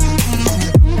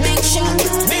 big shot,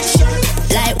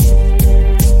 like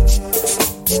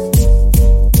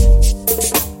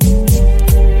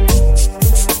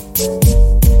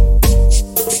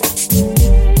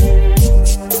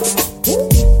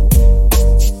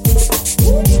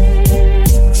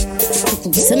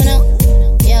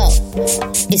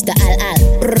it's the Al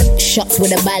shots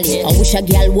with a bally. I wish a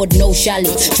girl would know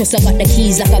Shally. Trust I got the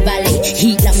keys like a valley.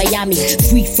 Heat like Miami.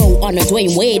 Free throw on a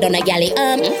Dwayne Wade on a galley.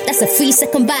 That's a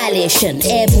 3-second violation.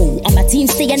 Air boo on my team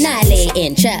stay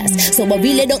annihilating. Chest. So I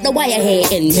really don't know why you're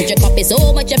hating. Put your copy so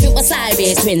much of it was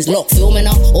Sideways twins. Look, filming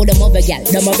up. All them other gal,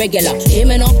 them a regular.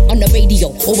 Aiming up on the radio,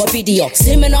 over video.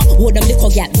 Simming up, all them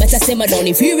little gal. Better simmer down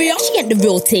inferior. She ain't the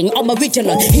real thing, I'm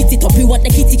original. Hit it up, we want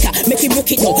the kitty cat. Make it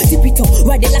rock it down. Tip it up,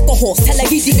 ride it like a horse. Tell her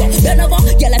easy go. Run over,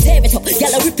 gal, I tear it up. Gal,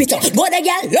 I rip it up. Go the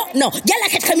gal, look no. Gal, I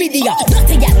catch chlamydia.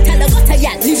 Block a gal, tell her what a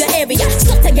gal. Leave the area.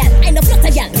 Stop a gal, ain't no flot a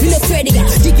gal. We no afraid of ya.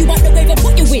 Dig you out the wave and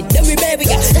put you in, then we bury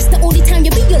ya. That's the only time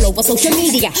you be all over social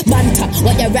media. Banter,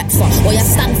 what you rap for, what you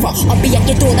stand for. I'll be at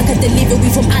your door like a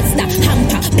delivery from Asda.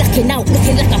 Hamper, blacking out,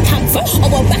 looking like a panther.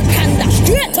 Our backhander,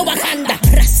 straight to Wakanda.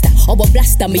 Rasta, our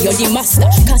blaster, me or the master.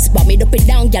 Casper, me up it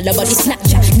down, gal, about the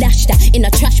snatcher. Dash that in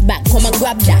a trash bag, come and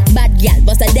grab that. Bad gal,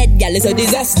 bust a dead gal, it's a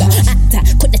disaster. Actor,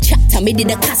 cut the chapter, me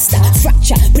did a caster.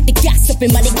 Fracture, put the gas up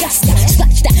in my gaster.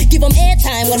 Scratch that, give them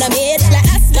airtime when I'm here like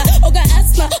asthma. Oh got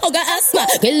asthma.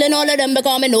 Killing all of them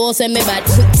because me know send me bad.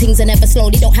 Quick things and never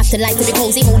slowly, don't have to like to be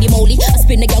cozy. Holy moly, I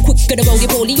spin the girl quicker than roly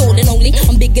poly. All and only,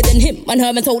 I'm bigger than him. And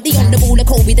Herman totally on the ball of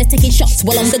Kobe. They're taking shots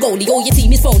while I'm the goalie. Oh, your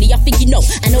team is phony, I think you know.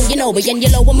 I know you know, but when you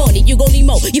low money, you gon' need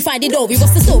more. You find it over,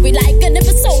 what's the story like? I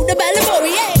never sold the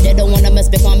Ballamori, yeah. They don't wanna mess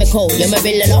because me cold, you're my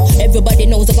villain, everybody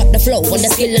knows I got the flow on the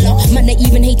skill, man, they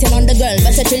even hating on the girl,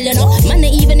 but I chillin', man,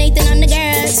 they even hating on the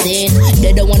girl, see.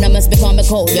 They don't wanna mess because me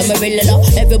cold, you're my villain,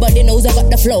 everybody knows I got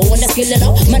the flow on the skill,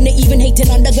 man, they even hating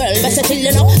on the girl, but I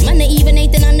chillin', man, they even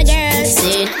hating on the girl,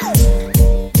 see.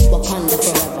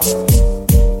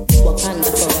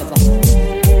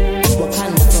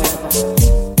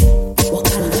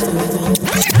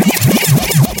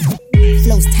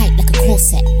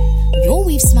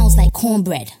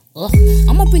 cornbread.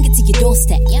 I'ma bring it to your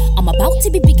doorstep. I'm about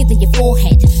to be bigger than your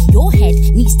forehead. Your head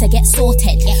needs to get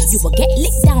sorted. You will get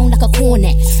licked down like a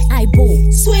cornet.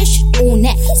 Eyeball, swish, all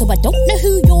net. So I don't know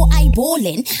who you're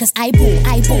eyeballing, cause eyeball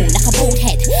like a bald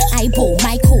head. Eyeball,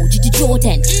 Michael, Gigi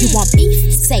Jordan. You want beef?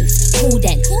 Safe, cool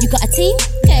then. You got a team?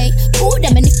 Okay, call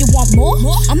them. And if you want more,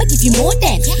 I'ma give you more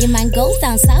then. Your man goes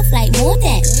down south like more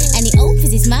than. And he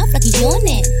opens his mouth like he's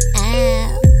yawning.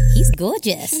 He's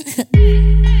gorgeous.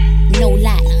 No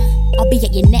lie, I'll be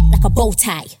at your neck like a bow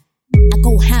tie. I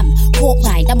go ham, pork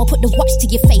rind. I'ma put the watch to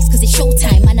your face cause it's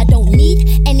showtime. And I don't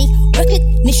need any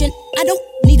recognition. I don't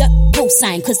need a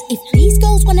cosign. Cause if these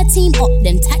girls wanna team up,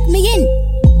 then tag me in.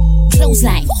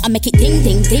 Clothesline, I make it ding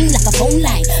ding ding like a phone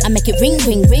line. I make it ring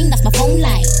ring ring, that's my phone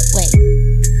line. Wait,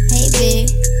 hey babe,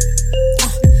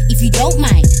 if you don't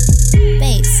mind,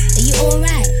 babes, are you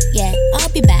alright? Yeah, I'll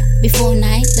be back before 9.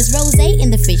 There's rosé in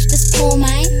the fridge, just pour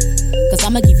mine. Cause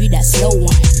I'ma give you that slow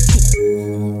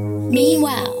one.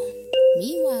 Meanwhile,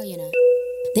 you know,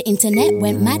 the internet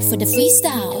went mad for the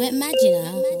freestyle. It went mad, you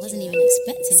know. I wasn't even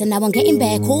expecting. So now I'm getting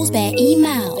bare calls, bare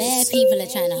emails. Bare people are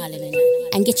trying to holler me.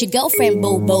 And get your girlfriend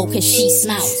Bobo cause she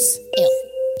smiles.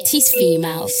 She's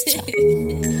females.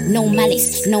 No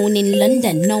malice, known in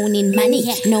London, known in Manny,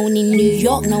 known in New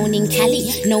York, known in Cali,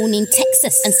 known in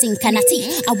Texas and Cincinnati.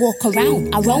 I walk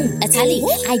around, I roam a tally.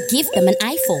 I give them an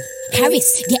eyeful.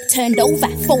 Paris, get turned over,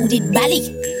 folded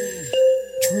belly.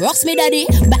 Trust me, daddy.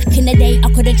 Back in the day, I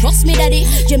couldn't trust me, daddy.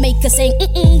 Jamaica saying,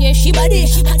 yeah, she body.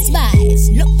 Hot spice,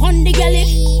 look on the galley.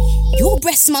 Your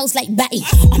breath smells like batty.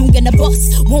 I'm gonna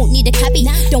bust, won't need a cabbie.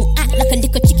 Don't act like a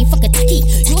little chicken, fuck a tacky.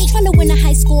 You're trying to win a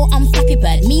high score, I'm Flappy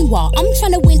Bird. Meanwhile, I'm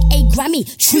trying to win a Grammy.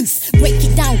 Truth, break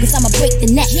it down, cause I'ma break the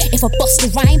net. If I bust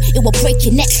the rhyme, it will break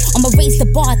your neck. I'ma raise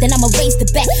the bar, then I'ma raise the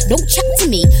bet. Don't chat to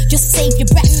me, just save your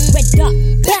breath. Red dot,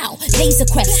 bow, laser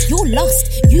quest. You're lost,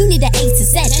 you need an A to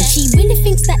Z. And she really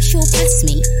thinks that she'll pass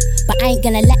me, but I ain't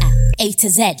gonna let her. A to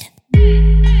Z.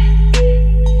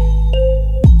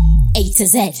 A to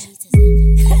Z.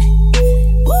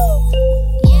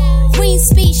 Queen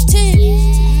speech too.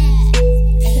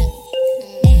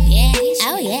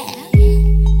 Oh yeah.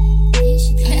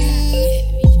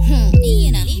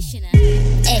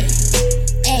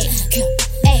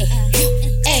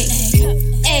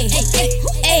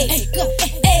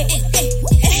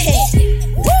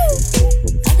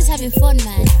 I'm just having fun,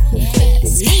 man.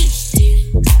 Leash.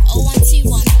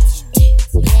 0121.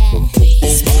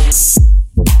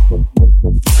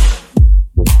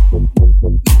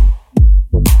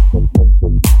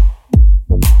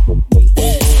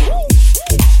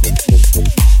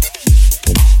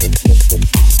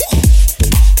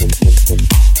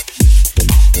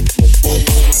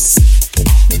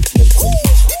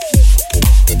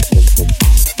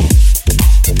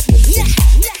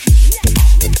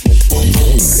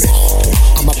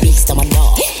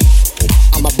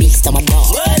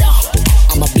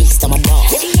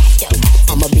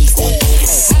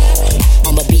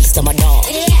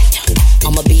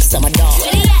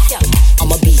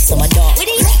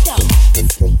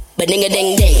 Ding a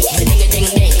ding ding, ding a ding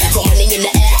ding. Got money in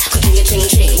the air, could ding a ching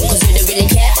ching. Cause we don't really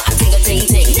care, but I think a ting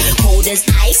ting. Cold as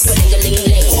ice, but ding a ling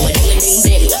ling. But ding a ding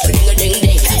ding, but ding a ding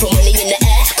ding. Got money in the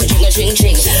air, could ding a ching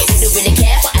ching. We don't really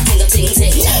care, but I think a ting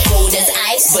ting. Cold as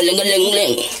ice, but ling a ling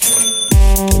ling.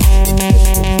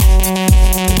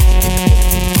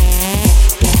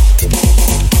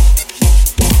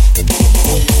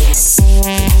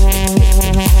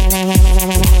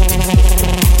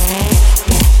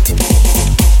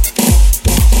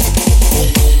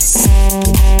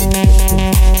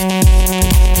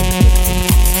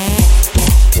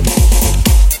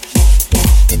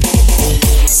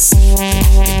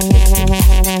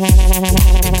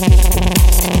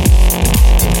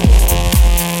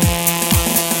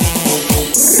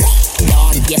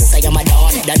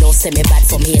 Send me back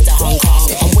from here to Hong Kong.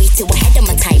 I'm way too ahead of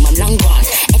my time, I'm long gone.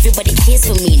 Everybody cares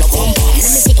for me, no pom pom. Let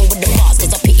me hitting with the bars, cause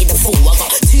I pity the fool. I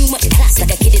got too much class like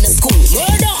a kid in a school.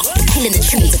 Murder! Killing the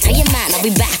trees, I tell you man, I'll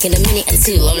be back in a minute or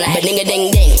two. I'm like, ba-ding a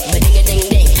ding ding, ba-ding a ding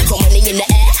ding. Got money in the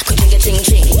air, could ding a ching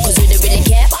ching. Cause we don't really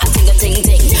care, but I think a ting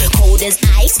ting. Cold as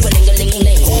ice, ba-ding a ling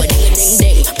ling. Ba-ding a ding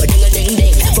ding, ba-ding a ding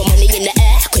ding. Got money in the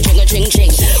air, could ding a ching ching.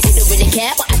 We don't really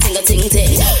care, but I think a ting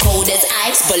ting. Cold as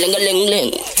ice, ba-ling a ling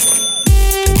ling.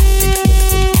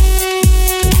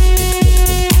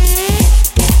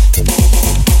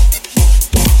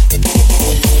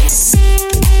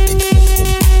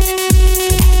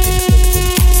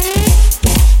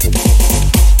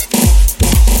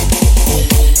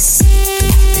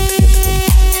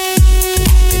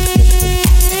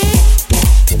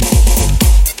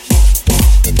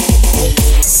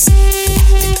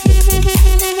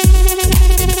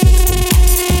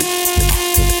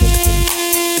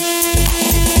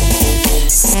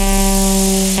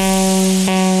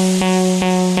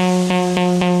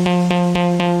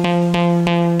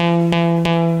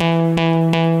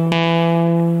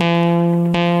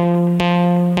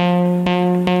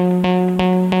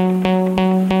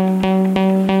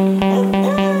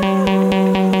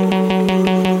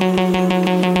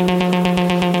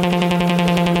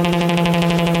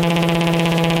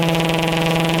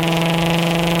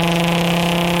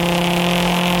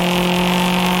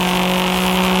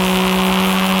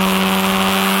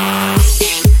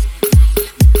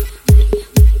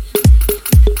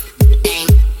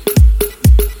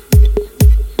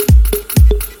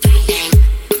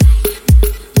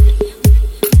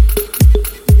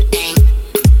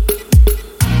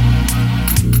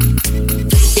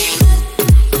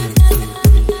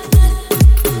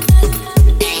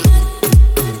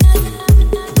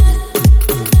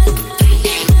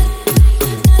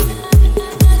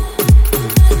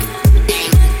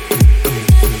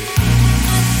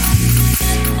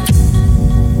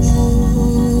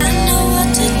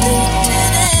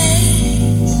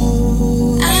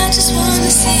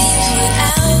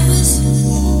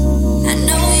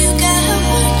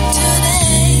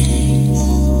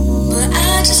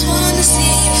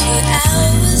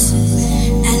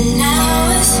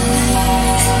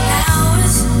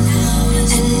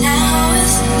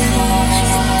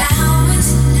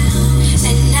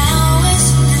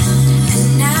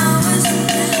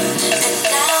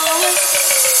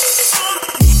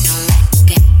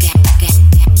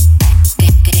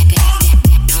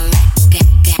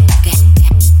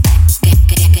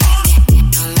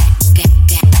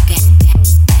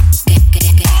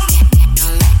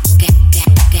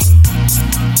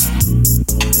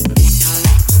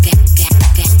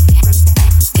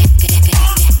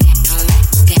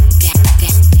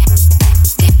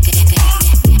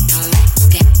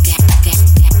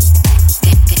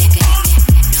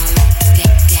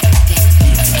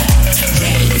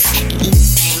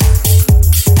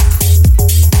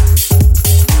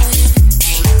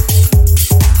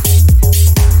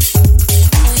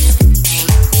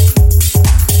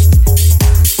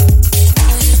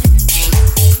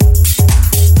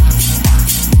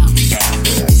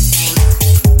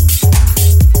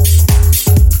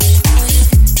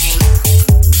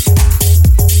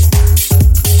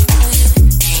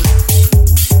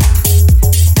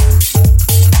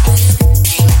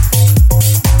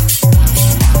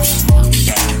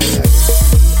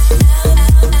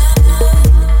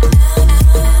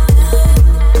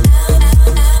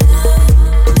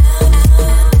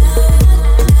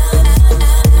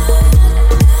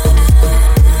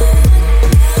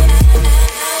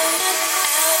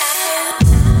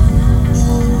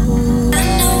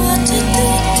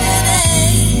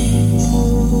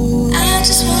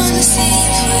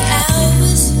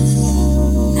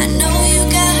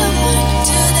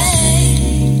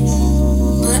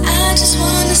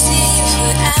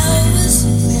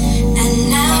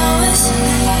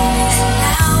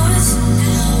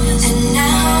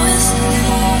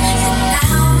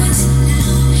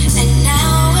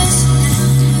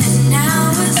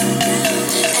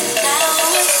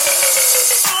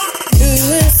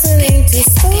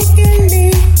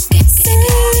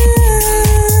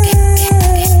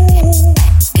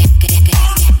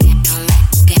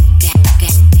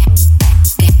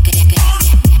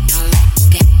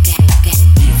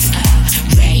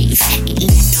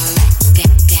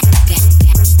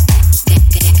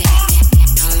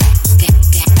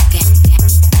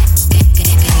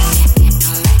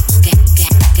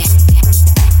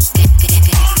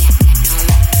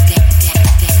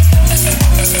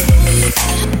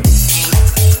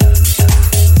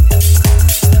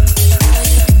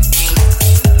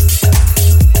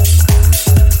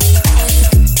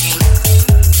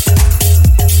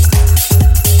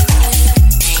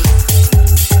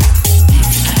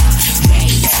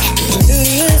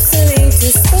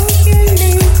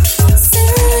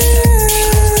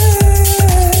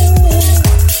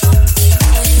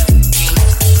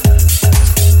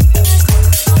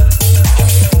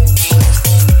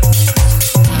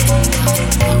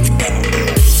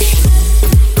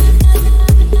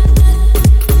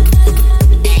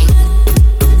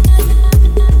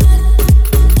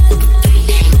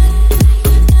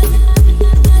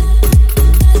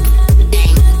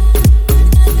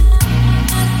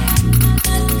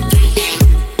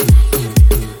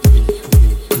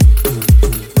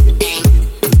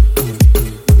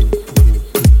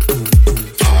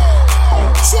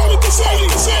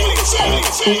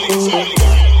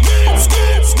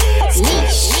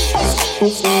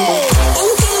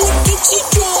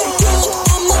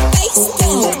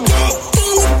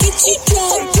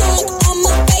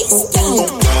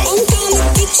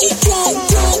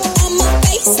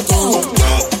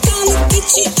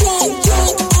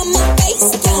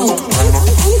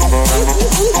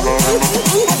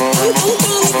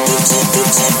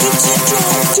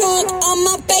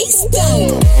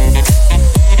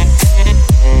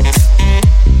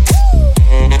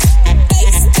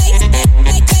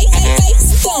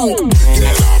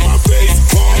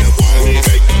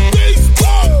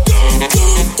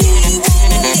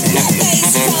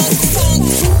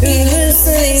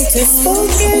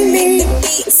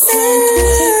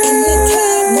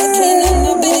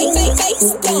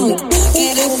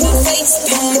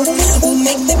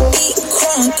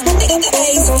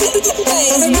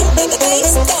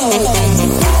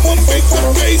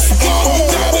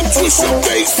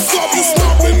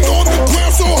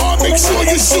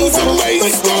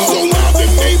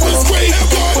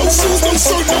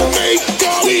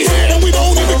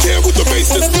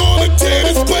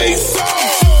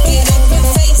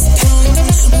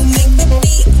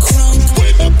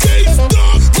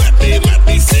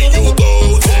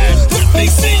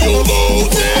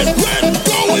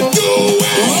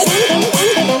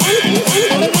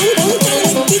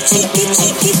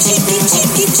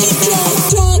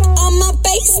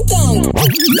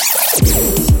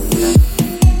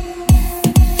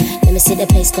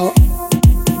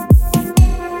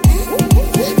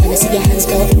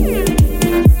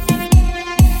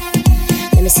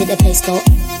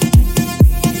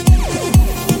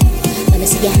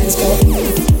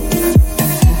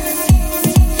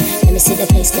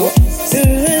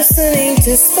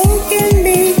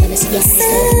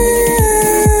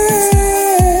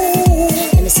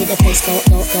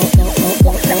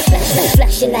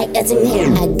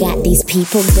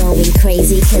 People going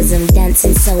crazy cause I'm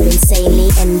dancing so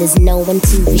insanely and there's no one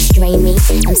to restrain me.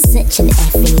 I'm such an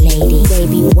effing lady.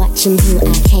 Baby, watching who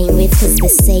I came with cause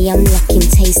they say I'm looking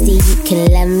tasty. You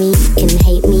can love me, you can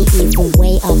hate me, either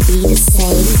way I'll be the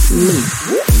same.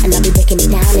 And I'll be breaking it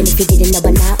down, and if you didn't know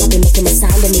by now, I'll be making a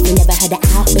sound, and if you never heard it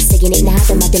out, I'll be saying it now,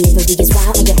 then my delivery is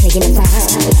wild and you're playing around.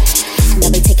 And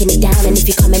I'll be taking it down, and if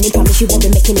you come in, promise you won't be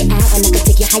making it out. And I can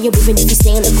take you higher even if you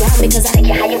stay on the ground, because I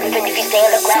take you higher even if you stay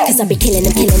on the ground. Cause I'll be killing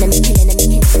them, killing them, killing them,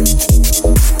 killing them,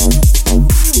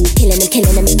 killing them,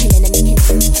 killing them, killing them, killing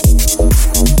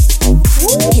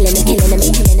them, killing them, killing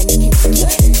them, killing them,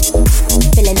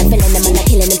 filling them, filling them, and I'm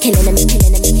killing them, killing them,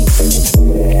 killing them.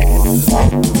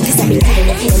 Cause I've been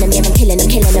killing them, yeah, I'm killing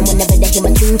them, whenever they hear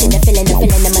my tunes, and they're filling them,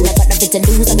 and I got nothing to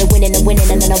lose. I've been winning and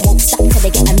winning, and I won't stop till they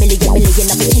get a million. I'll be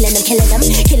killing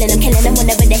them,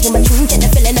 whenever they hear my tunes, and they're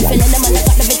filling them, and I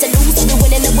got nothing to lose. I've been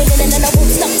winning and winning, and I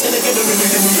won't stop till they get a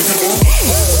million.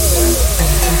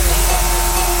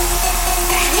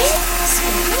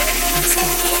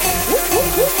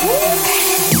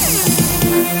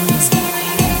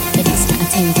 But it's not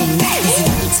attending, cause it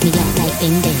makes me look like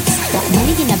ding-dings. Got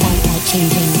money in the bank like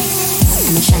changing,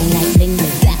 and I shine like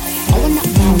bling-bling. Oh, I'm not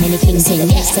down anything,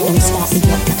 yes, so don't start me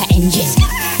up like an engine.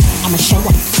 I'ma show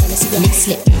up, lip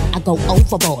slip, I go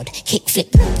overboard, kick flip.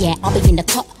 Yeah, I'll be in the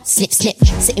top, slip slip,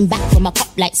 sitting back from my cup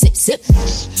like sip sip.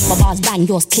 My bars bang,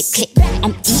 yours click click.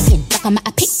 I'm eating like I'm at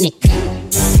a picnic.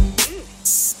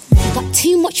 Got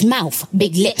too much mouth,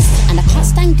 big lips, and I can't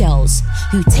stand girls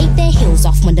who take their heels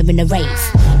off when they're in a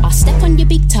rave. I'll step on your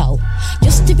big toe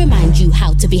just to remind you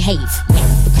how to behave.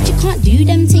 Because you can't do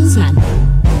them things, man.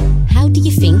 How do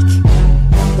you think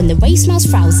when the rave smells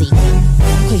frowsy?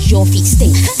 Cause your feet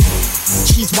stink.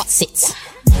 She's what's it?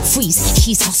 Freeze,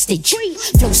 she's hostage.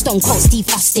 Flow stone cold Steve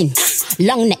Austin.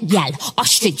 Long neck gal,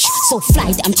 ostrich. So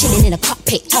fly that I'm chilling in a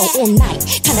cockpit out all night,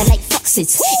 kinda like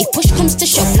foxes. If push comes to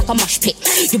shove like a mosh pit,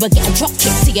 you will get a drop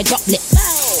kick to your drop lip.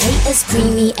 Haters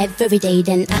scream me every day,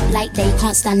 then act like they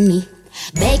can't stand me.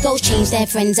 Bagels change their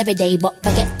friends every day, but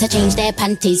forget to change their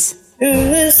panties. You're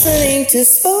listening to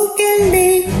Spoken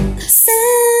Bee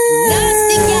Sound.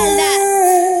 Nasty gal that.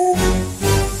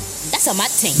 That's a mad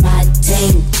thing. Mad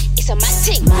thing. It's a mad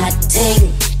thing. Mad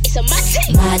thing. It's a mad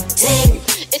thing. Mad thing.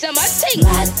 It's a mad thing.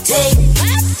 Mad thing.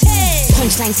 Mad thing.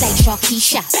 Punchlines like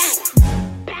Sharkeisha.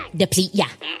 Deplete ya.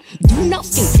 Do not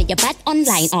think that you're bad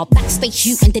online or backspace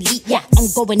you and delete ya. I'm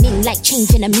going in like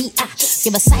changing a meter.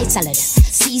 You're a side salad,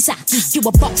 Caesar. You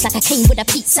a box like I came with a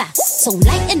pizza. So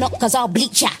lighten up cause I'll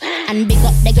bleach ya. And big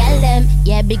up the gal them,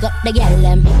 yeah, big up the gal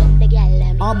them.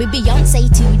 I'll be Beyonce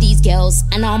to these girls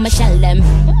and I'll Michelle them.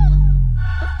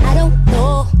 I don't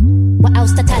know what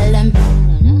else to tell them.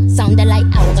 Sounded like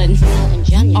Alvin,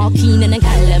 all Keenan and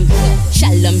Callum,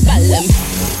 Shalom, Ballum.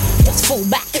 just fall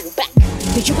back.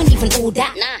 Cause you ain't even all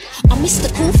that. I missed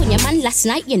the call from your man last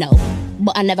night, you know,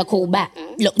 but I never called back.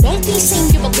 Look, don't be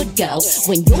saying you're a good girl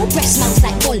when your breast smells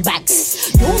like ball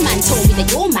bags. Your man told me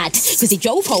that you're mad cause he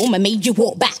drove home and made you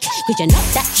walk back. Cause you're not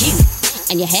that cute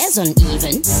and your hair's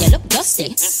uneven, you look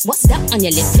dusty. What's that on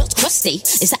your lip? Looks crusty.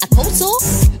 Is that a cold sore?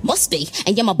 Must be.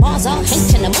 And yeah, my bars are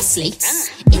hench and a muscly.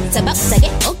 It's about to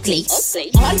get ugly.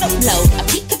 I'll upload a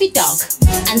pic of your dog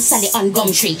and sell it on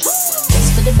Gumtree.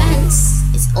 It's for the bands,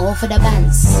 it's all for the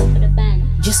bands.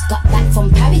 Just got back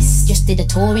from Paris, just did a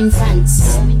tour in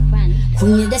France.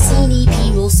 Queen of the Scene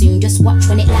EP will soon, just watch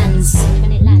when it lands.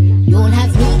 You'll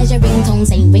have me as your ringtone,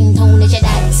 same ringtone as your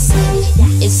dad's.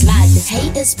 It's mad.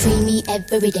 Haters pre me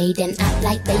every day, then act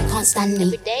like they can't stand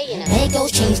me. Their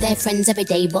girls change their friends every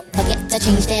day, but forget to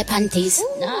change their panties.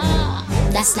 Nah,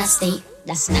 that's nasty.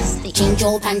 That's nasty. Change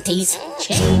your panties.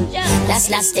 Change. That's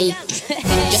nasty.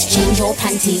 Just change your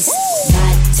panties.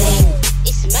 Mad thing.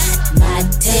 It's mad.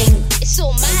 Mad thing. It's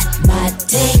so mad. Mad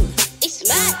thing. It's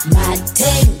mad. Mad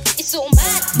thing. It's so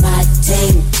mad. Mad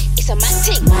thing. It's a mad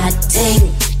thing. Mad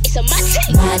thing. It's a mad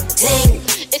thing. Mad thing.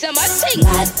 It's a mad thing.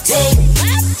 Mad thing.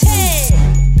 Mad thing.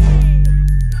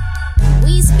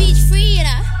 We speech free, you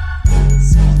know.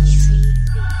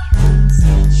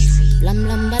 Lam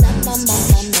lam ba lam bam bam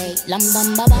bam day. Lam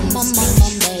bam ba bam bam bam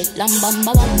bam day. Lam bam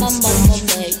ba bam bam bam bam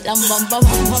day. Lam bam ba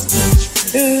bam bam.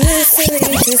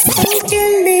 Listening to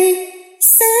spoken beat.